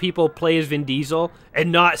can't have people play as Vin Diesel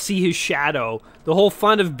and not see his shadow. The whole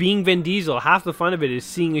fun of being Vin Diesel, half the fun of it is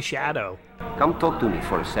seeing a shadow. Come talk to me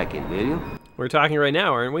for a second, will you? We're talking right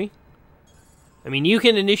now, aren't we? I mean, you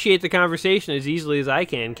can initiate the conversation as easily as I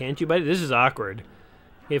can, can't you, buddy? This is awkward.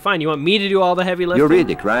 Okay, fine. You want me to do all the heavy lifting? You're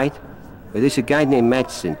Riddick, right? Well, there's a guy named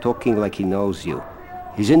Madsen talking like he knows you.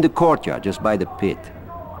 He's in the courtyard just by the pit.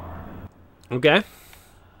 Okay.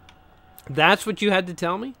 That's what you had to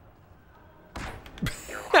tell me?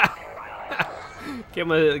 give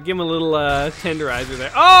him a little tenderizer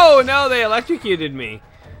there. Oh, no, they electrocuted me.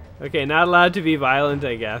 Okay, not allowed to be violent,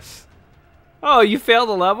 I guess. Oh, you failed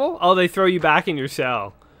the level? Oh, they throw you back in your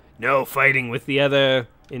cell. No fighting with the other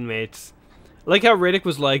inmates. I like how Riddick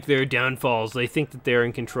was like, their downfalls. They think that they're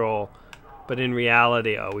in control. But in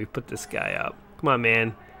reality, oh, we put this guy up. Come on,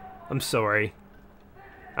 man. I'm sorry.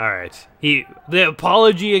 Alright. The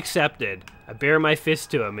apology accepted. I bare my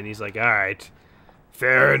fist to him, and he's like, alright.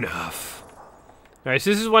 Fair enough. Alright,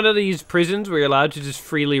 so this is one of these prisons where you're allowed to just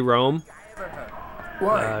freely roam.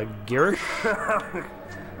 Girish?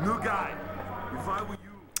 New guy. If I were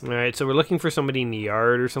you. Alright, so we're looking for somebody in the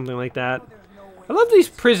yard or something like that. I love these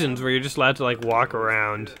prisons where you're just allowed to, like, walk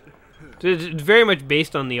around. It's very much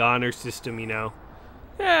based on the honor system, you know.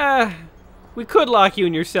 Yeah, we could lock you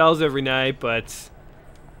in your cells every night, but...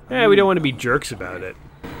 Yeah, we don't want to be jerks about it.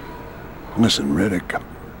 Listen, Riddick.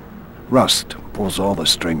 Rust pulls all the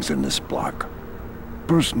strings in this block.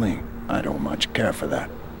 Personally, I don't much care for that.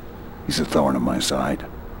 He's a thorn in my side.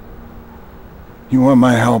 You want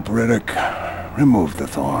my help, Riddick? Remove the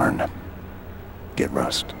thorn. Get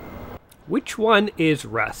Rust. Which one is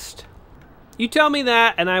Rust? You tell me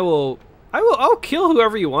that, and I'll kill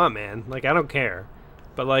whoever you want, man. Like, I don't care.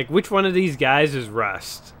 But, like, which one of these guys is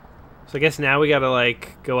Rust? So I guess now we gotta,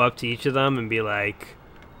 like, go up to each of them and be like,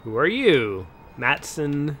 who are you?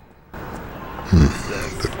 Madsen.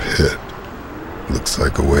 The pit. Looks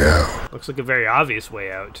like a way out. Looks like a very obvious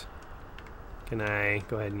way out. Can I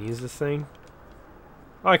go ahead and use this thing?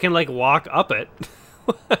 Oh, I can, like, walk up it.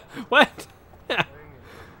 What?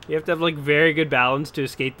 You have to have, like, very good balance to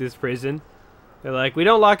escape this prison. They're like, we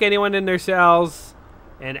don't lock anyone in their cells,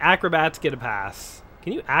 and acrobats get a pass.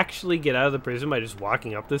 Can you actually get out of the prison by just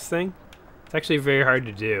walking up this thing? It's actually very hard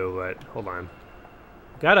to do, but hold on.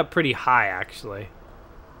 Got up pretty high, actually.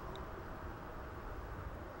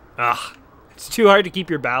 Ugh. It's too hard to keep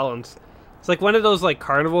your balance. It's like one of those, like,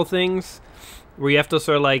 carnival things where you have to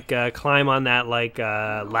sort of, like, climb on that, like,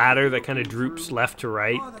 ladder that kind of droops left to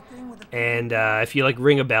right. And if you, like,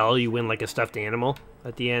 ring a bell, you win, like, a stuffed animal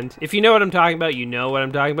at the end. If you know what I'm talking about, you know what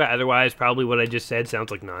I'm talking about. Otherwise, probably what I just said sounds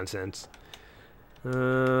like nonsense.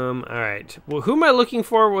 Alright. Well, who am I looking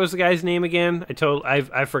for? What was the guy's name again?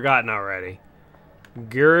 I've forgotten already.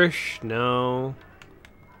 Girish? No.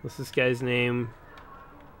 What's this guy's name?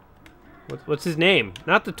 What's his name?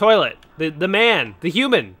 Not the toilet. The man. The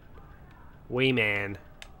human. Wayman.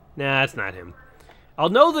 Nah, that's not him. I'll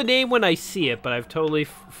know the name when I see it, but I've totally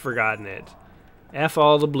forgotten it. F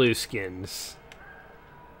all the blueskins.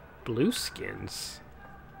 Blueskins?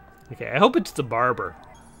 Okay, I hope it's the barber.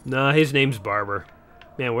 No, his name's Barber.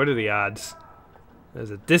 Man, what are the odds? Is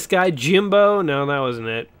it this guy, Jimbo? No, that wasn't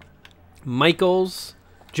it. Michaels.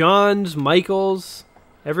 Johns, Michaels.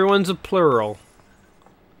 Everyone's a plural.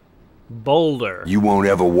 Boulder. You won't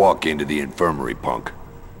ever walk into the infirmary, punk.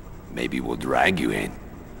 Maybe we'll drag you in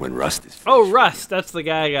when Rust is finished. Oh, Rust. That's the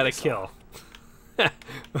guy I gotta kill.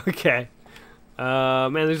 Okay.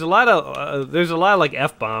 Man, there's a lot of like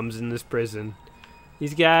F-bombs in this prison.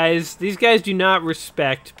 These guys do not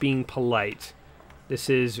respect being polite. This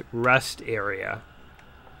is Rust area.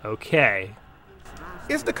 Okay.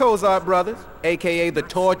 It's the Cozart brothers, a.k.a. the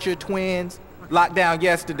Torture Twins. Locked down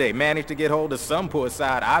yesterday. Managed to get hold of some poor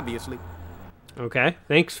side, obviously. Okay.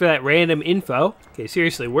 Thanks for that random info. Okay,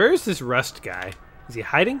 seriously, where is this Rust guy? Is he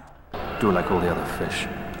hiding? Do like all the other fish.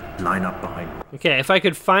 Line up behind me. Okay, if I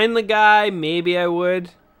could find the guy, maybe I would.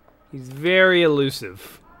 He's very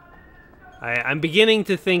elusive. I'm beginning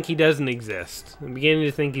to think he doesn't exist. I'm beginning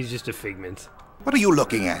to think he's just a figment. What are you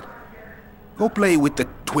looking at? Go play with the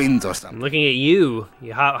twins or something. I'm looking at you.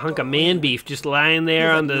 You hot hunk of man beef just lying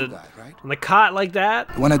there on the cot like that.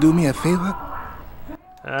 You wanna do me a favor?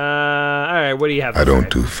 Alright, what do you have to I don't say?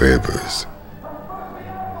 do favors.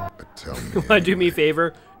 But tell me. Wanna do me a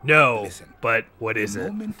favor? No. Listen, but what is the it?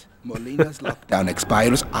 moment Molina's lockdown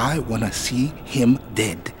expires, I wanna see him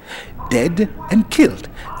dead. Dead and killed.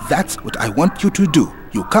 That's what I want you to do.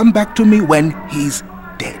 You come back to me when he's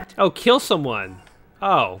dead. Oh, kill someone.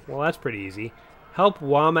 Oh, well that's pretty easy. Help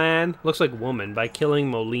Waman, looks like woman, by killing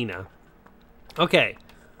Molina. Okay.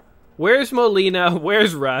 Where's Molina?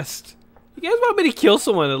 Where's Rust? You guys want me to kill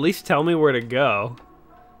someone, at least tell me where to go.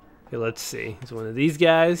 Okay, let's see. It's one of these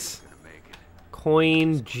guys.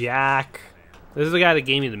 Coin, Jack. This is the guy that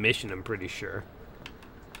gave me the mission, I'm pretty sure.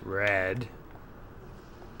 Red.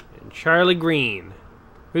 And Charlie Green.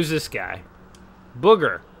 Who's this guy?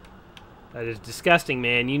 Booger. That is disgusting,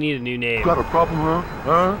 man. You need a new name. Got a problem,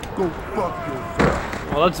 huh? Go fuck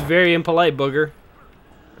yourself. Well, that's very impolite, Booger.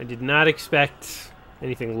 I did not expect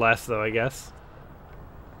anything less, though, I guess.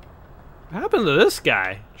 What happened to this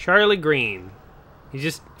guy? Charlie Green. He's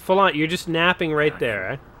just full on. You're just napping right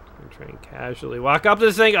there, eh? I'm trying to casually walk up to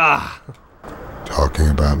this thing. Ah! Talking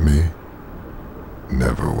about me?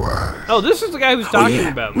 Never wise. Oh, this is the guy who's talking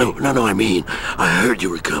about me. No, I mean, I heard you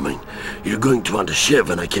were coming. You're going to want a shiv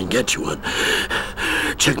and I can get you one.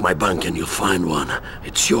 Check my bunk and you'll find one.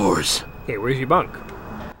 It's yours. Hey, where's your bunk?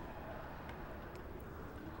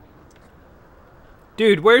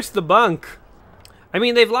 Dude, where's the bunk? I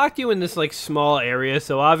mean, they've locked you in this, like, small area,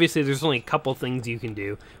 so obviously there's only a couple things you can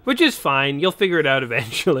do. Which is fine, you'll figure it out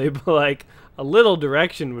eventually, but, like, a little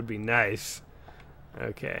direction would be nice.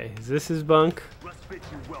 Okay, is this his bunk?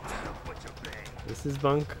 This is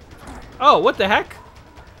bunk? Oh, what the heck?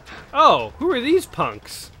 Oh, who are these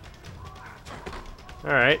punks?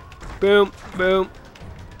 Alright. Boom, boom,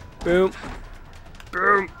 boom,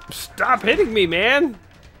 boom. Stop hitting me, man!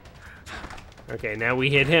 Okay, now we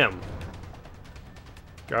hit him.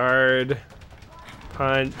 Guard.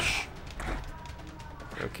 Punch.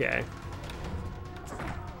 Okay.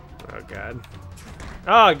 Oh, God.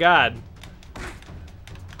 Oh, God.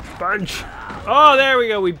 Punch. Oh, there we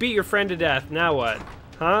go. We beat your friend to death. Now what?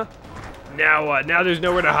 Huh? Now what? Now there's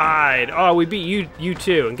nowhere to hide. Oh, we beat you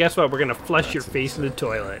too. And guess what? We're gonna flush your face in the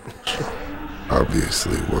toilet.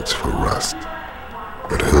 Obviously works for Rust.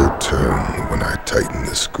 But he'll turn when I tighten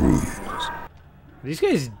the screws. Are these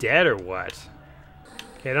guys dead or what?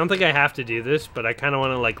 Okay, I don't think I have to do this, but I kind of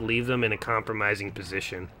want to, like, leave them in a compromising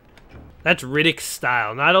position. That's Riddick's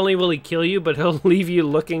style. Not only will he kill you, but he'll leave you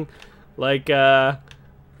looking like, you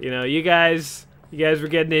know, you guys were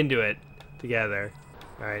getting into it together.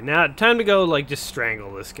 Alright, now time to go, like, just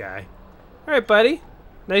strangle this guy. Alright, buddy.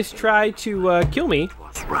 Nice try to, kill me. It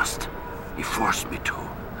was Rust. He forced me to.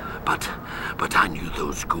 But I knew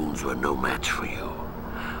those goons were no match for you.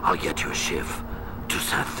 I'll get you a shiv to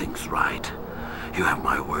set things right. You have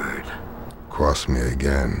my word. Cross me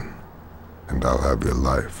again, and I'll have your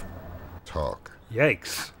life. Talk.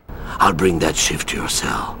 Yikes. I'll bring that shiv to your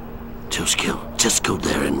cell. Just go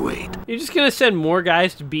there and wait. You're just gonna send more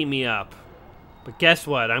guys to beat me up. But guess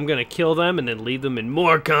what? I'm gonna kill them and then leave them in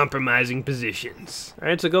more compromising positions.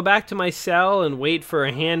 Alright, so go back to my cell and wait for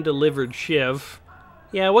a hand-delivered shiv.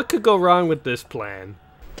 Yeah, what could go wrong with this plan?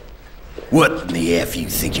 What in the F you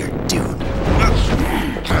think you're doing?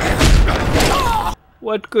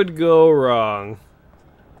 What could go wrong?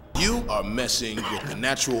 You are messing with the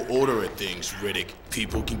natural order of things, Riddick.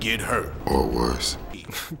 People can get hurt. Or worse.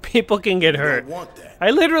 People can get hurt. Don't want that. I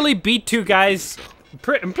literally beat two guys,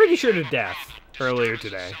 I'm pretty sure to death, earlier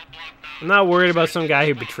today. I'm not worried about some guy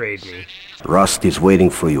who betrayed me. Rust is waiting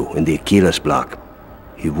for you in the Achilles block.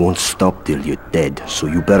 He won't stop till you're dead, so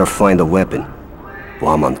you better find a weapon.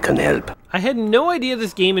 Waman can help. I had no idea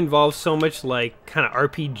this game involves so much, like, kind of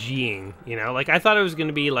RPGing, you know? Like, I thought it was going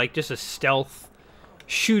to be, like, just a stealth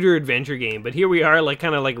shooter adventure game, but here we are, like,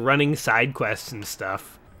 kind of, like, running side quests and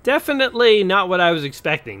stuff. Definitely not what I was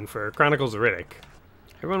expecting for Chronicles of Riddick.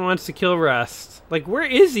 Everyone wants to kill Rust. Like, where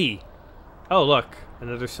is he? Oh, look,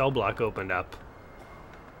 another cell block opened up.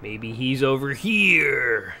 Maybe he's over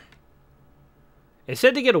here. It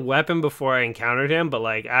said to get a weapon before I encountered him, but,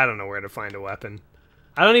 like, I don't know where to find a weapon.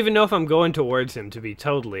 I don't even know if I'm going towards him, to be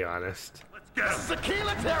totally honest. This is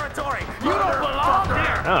Aquila territory! You don't belong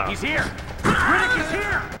here! Oh. He's here! Riddick is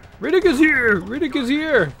here! Riddick is here! Riddick is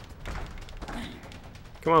here!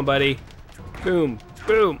 Come on, buddy. Boom.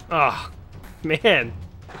 Boom. Oh, man.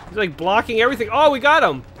 He's like blocking everything. Oh, we got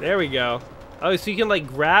him! There we go. Oh, so you can like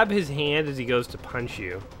grab his hand as he goes to punch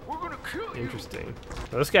you. Interesting.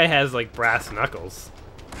 Well, this guy has like brass knuckles.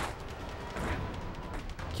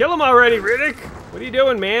 Kill him already, Riddick! What are you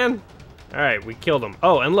doing, man? Alright, we killed him.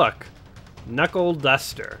 Oh, and look. Knuckle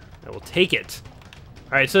Duster. I will take it.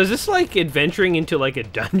 Alright, so is this like adventuring into like a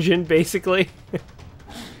dungeon, basically?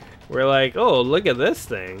 We're like, oh, look at this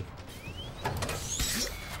thing.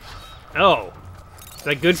 Oh. Is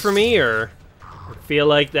that good for me, or I feel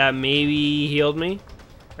like that maybe healed me?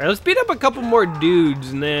 Alright, let's beat up a couple more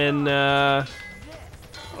dudes, and then,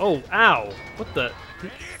 oh, ow. What the?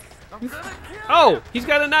 Oh, he's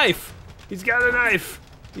got a knife. He's got a knife.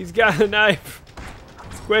 He's got a knife.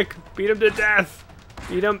 Quick, beat him to death.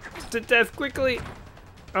 Beat him to death quickly.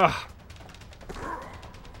 Ugh.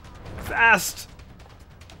 Fast.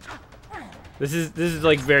 This is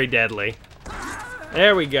like very deadly.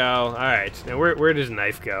 There we go. All right. Now where does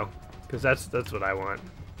knife go? Because that's what I want.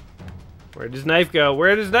 Where does knife go?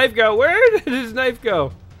 Where does knife go? Where does knife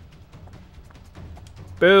go?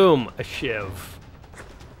 Boom, a shiv.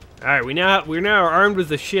 All right, we're now armed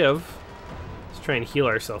with a shiv. Let's try and heal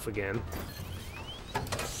ourselves again.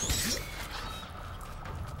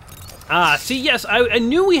 Ah, see, yes, I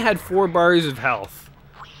knew we had 4 bars of health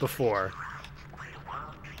before.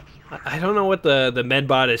 I don't know what the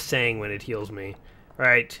medbot is saying when it heals me. All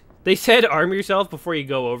right, they said arm yourself before you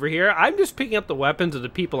go over here. I'm just picking up the weapons of the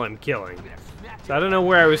people I'm killing. So I don't know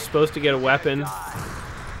where I was supposed to get a weapon.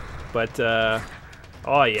 But,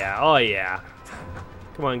 oh yeah, oh yeah.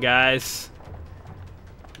 Come on, guys.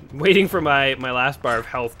 I'm waiting for my last bar of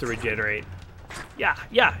health to regenerate. Yeah,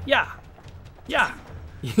 yeah, yeah. Yeah.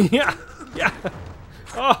 Yeah, yeah.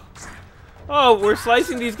 Oh, we're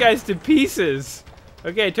slicing these guys to pieces.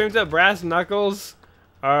 Okay, turns out brass knuckles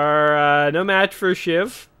are no match for a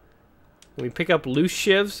shiv. We pick up loose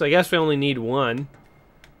shivs, so I guess we only need 1.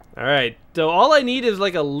 Alright, so all I need is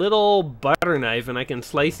like a little butter knife and I can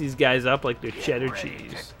slice these guys up like they're cheddar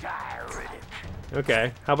cheese.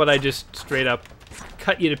 Okay, how about I just straight up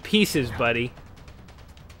cut you to pieces, buddy.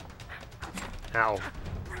 Ow.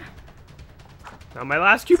 Now my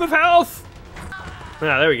last cube of health!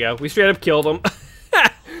 Ah, there we go. We straight up killed him.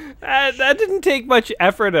 That didn't take much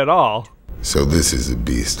effort at all. So this is a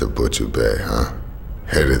beast of Butcher Bay, huh?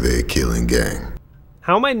 Head of their killing gang.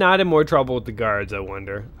 How am I not in more trouble with the guards, I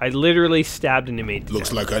wonder? I literally stabbed an inmate to Looks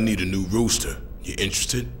death. like I need a new rooster. You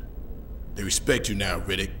interested? They respect you now,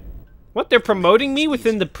 Riddick. What, they're promoting me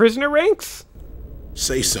within the prisoner ranks?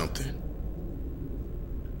 Say something.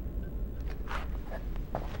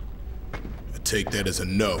 I take that as a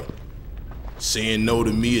no. Saying no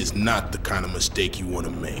to me is not the kind of mistake you want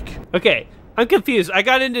to make. Okay, I'm confused. I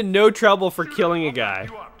got into no trouble for killing a guy.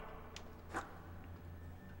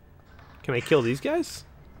 Can I kill these guys?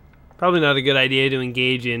 Probably not a good idea to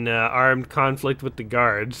engage in armed conflict with the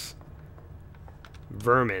guards.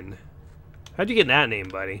 Vermin. How'd you get that name,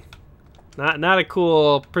 buddy? Not a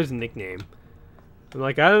cool prison nickname. I'm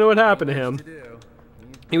like, I don't know what happened to him.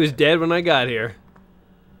 He was dead when I got here.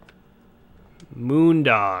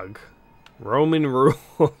 Moondog. Roman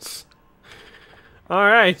rules.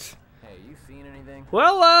 Alright. Hey, you seen anything?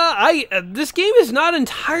 Well, this game is not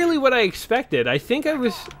entirely what I expected. I think I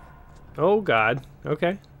was... Oh, God.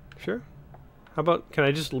 Okay. Sure. How about... Can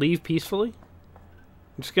I just leave peacefully?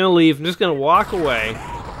 I'm just gonna leave. I'm just gonna walk away.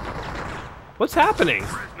 What's happening?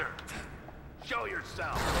 Show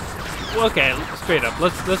yourself. Well, okay, straight up.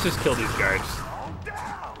 Let's just kill these guards.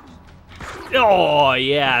 Oh,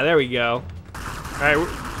 yeah. There we go. Alright,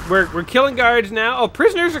 we're killing guards now. Oh,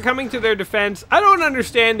 prisoners are coming to their defense. I don't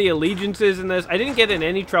understand the allegiances in this. I didn't get in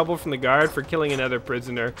any trouble from the guard for killing another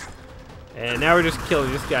prisoner. And now we're just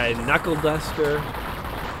killing this guy, Knuckle Duster.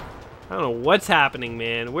 I don't know what's happening,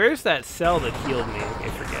 man. Where's that cell that healed me? Okay,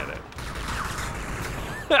 forget it.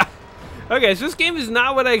 Okay, so this game is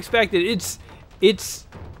not what I expected. It's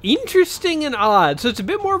interesting and odd. So it's a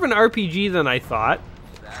bit more of an RPG than I thought.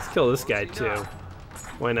 Let's kill this guy too.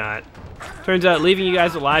 Why not? Turns out leaving you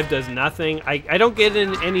guys alive does nothing. I don't get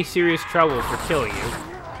in any serious trouble for killing you.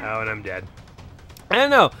 Oh, and I'm dead. I don't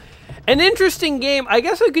know. An interesting game. I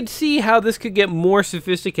guess I could see how this could get more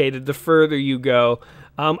sophisticated the further you go.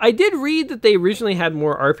 I did read that they originally had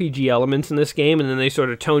more RPG elements in this game, and then they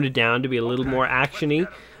sort of toned it down to be a little more action-y.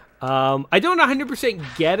 I don't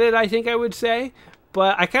 100% get it, I think I would say,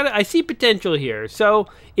 but I see potential here. So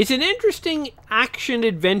it's an interesting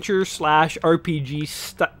action-adventure slash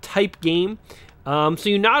RPG type game. So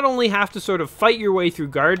you not only have to sort of fight your way through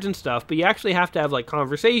guards and stuff, but you actually have to have like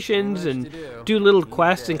conversations and do little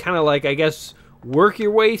quests and kind of like, I guess, work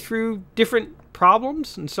your way through different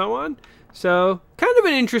problems and so on. So kind of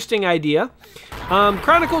an interesting idea.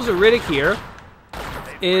 Chronicles of Riddick here.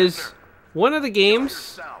 is one of the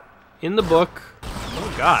games in the book.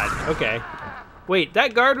 Oh God, okay. Wait,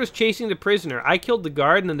 that guard was chasing the prisoner. I killed the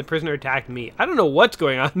guard and then the prisoner attacked me. I don't know what's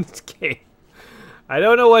going on in this game. I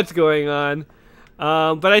don't know what's going on.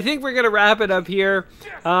 But I think we're going to wrap it up here.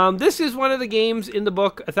 This is one of the games in the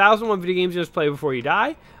book, 1001 Video Games You Must Play Before You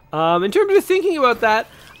Die. In terms of thinking about that,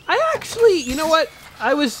 I actually, you know what?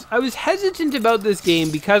 I was hesitant about this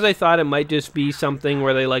game because I thought it might just be something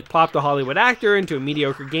where they like plopped a Hollywood actor into a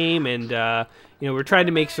mediocre game and, you know, we're trying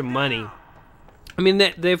to make some money. I mean,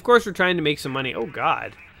 they of course were trying to make some money. Oh,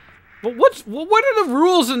 God. But what are the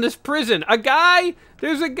rules in this prison?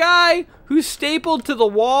 There's a guy who's stapled to the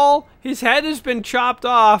wall. His head has been chopped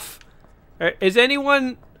off. Is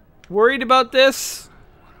anyone worried about this?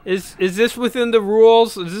 Is this within the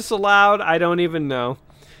rules? Is this allowed? I don't even know.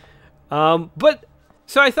 But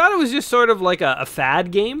so I thought it was just sort of like a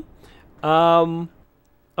fad game. Oh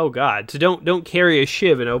God! So don't carry a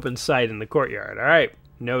shiv in open sight in the courtyard. All right,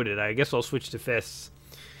 noted. I guess I'll switch to fists.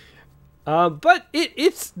 But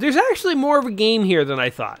there's actually more of a game here than I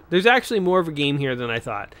thought. So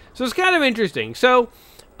it's kind of interesting. So,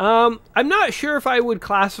 I'm not sure if I would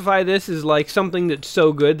classify this as like something that's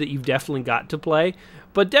so good that you've definitely got to play,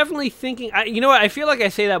 but definitely thinking, you know what, I feel like I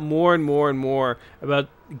say that more and more and more about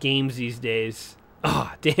games these days.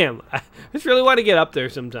 Oh, damn, I just really want to get up there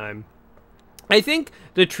sometime. I think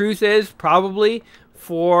the truth is probably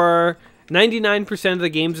for 99% of the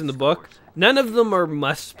games in the book, none of them are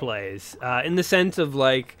must-plays, in the sense of,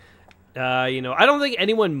 like, you know, I don't think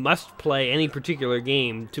anyone must play any particular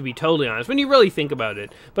game, to be totally honest, when you really think about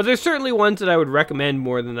it. But there's certainly ones that I would recommend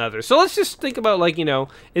more than others. So let's just think about, like, you know,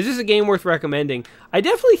 is this a game worth recommending? I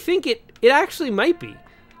definitely think it actually might be.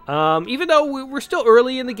 Even though we're still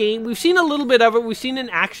early in the game, we've seen a little bit of it. We've seen an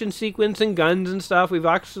action sequence and guns and stuff. We've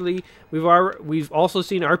also seen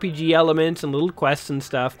RPG elements and little quests and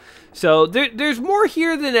stuff. So there's more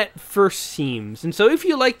here than it first seems. And so if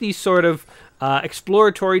you like these sort of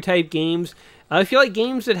exploratory type games, if you like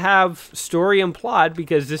games that have story and plot,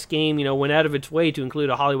 because this game, you know, went out of its way to include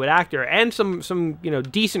a Hollywood actor and some you know,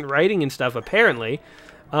 decent writing and stuff apparently.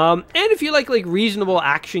 And if you like reasonable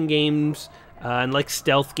action games. And like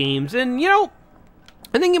stealth games, and you know,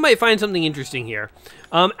 I think you might find something interesting here.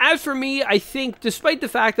 As for me, I think despite the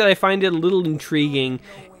fact that I find it a little intriguing,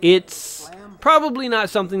 it's probably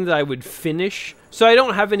not something that I would finish, so I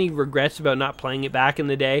don't have any regrets about not playing it back in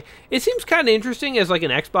the day. It seems kind of interesting as like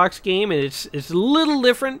an Xbox game, and it's a little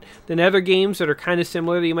different than other games that are kind of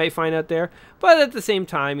similar that you might find out there, but at the same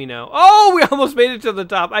time, you know, oh, we almost made it to the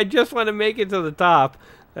top. I just want to make it to the top.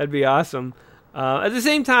 That'd be awesome. At the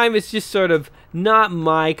same time, it's just sort of not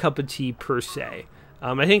my cup of tea per se.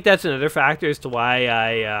 I think that's another factor as to why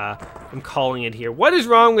I am calling it here. What is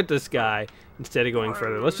wrong with this guy? Instead of going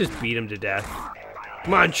further, let's just beat him to death.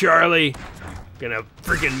 Come on, Charlie. Gonna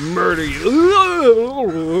freaking murder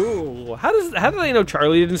you. How do they know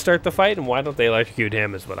Charlie didn't start the fight, and why don't they electrocute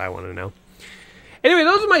him is what I want to know. Anyway,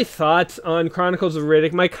 those are my thoughts on Chronicles of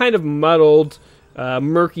Riddick, my kind of muddled,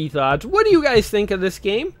 murky thoughts. What do you guys think of this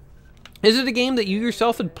game? Is it a game that you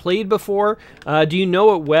yourself had played before? Do you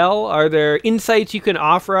know it well? Are there insights you can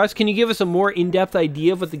offer us? Can you give us a more in-depth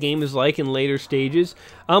idea of what the game is like in later stages?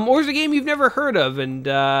 Or is it a game you've never heard of? And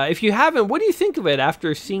if you haven't, what do you think of it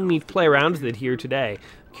after seeing me play around with it here today?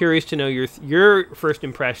 Curious to know your first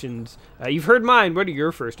impressions. You've heard mine. What are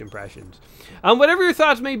your first impressions? Whatever your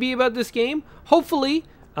thoughts may be about this game, hopefully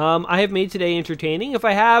I have made today entertaining. If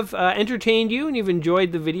I have entertained you and you've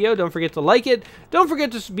enjoyed the video, don't forget to like it. Don't forget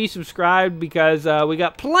to be subscribed because we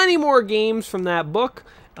got plenty more games from that book.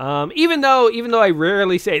 Even though I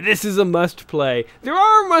rarely say this is a must-play, there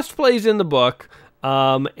are must-plays in the book.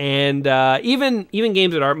 Even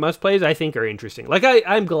games that aren't must-plays, I think are interesting. Like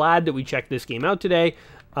I'm glad that we checked this game out today.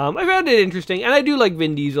 I found it interesting, and I do like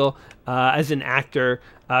Vin Diesel as an actor.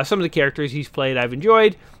 Some of the characters he's played I've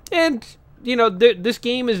enjoyed, and you know, this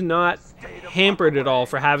game is not hampered at all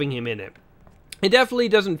for having him in it. It definitely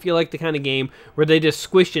doesn't feel like the kind of game where they just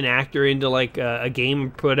squished an actor into like a game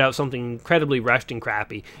and put out something incredibly rushed and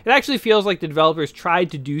crappy. It actually feels like the developers tried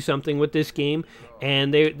to do something with this game,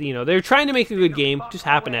 and they're trying to make a good game. Just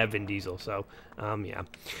happen to have Vin Diesel, so yeah.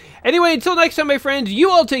 Anyway, until next time, my friends, you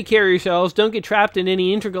all take care of yourselves. Don't get trapped in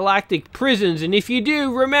any intergalactic prisons, and if you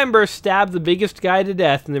do, remember, stab the biggest guy to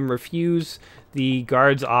death and then refuse the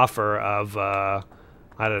guard's offer of, I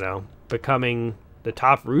don't know, becoming the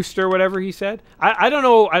top rooster, whatever he said. I don't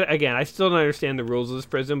know. Again, I still don't understand the rules of this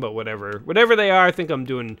prison, but whatever they are, I think I'm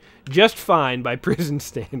doing just fine by prison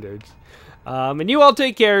standards. And you all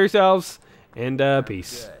take care of yourselves, and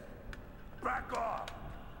peace.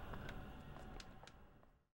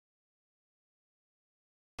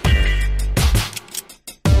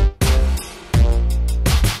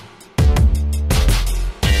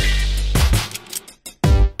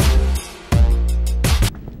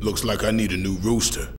 like I need a new rooster.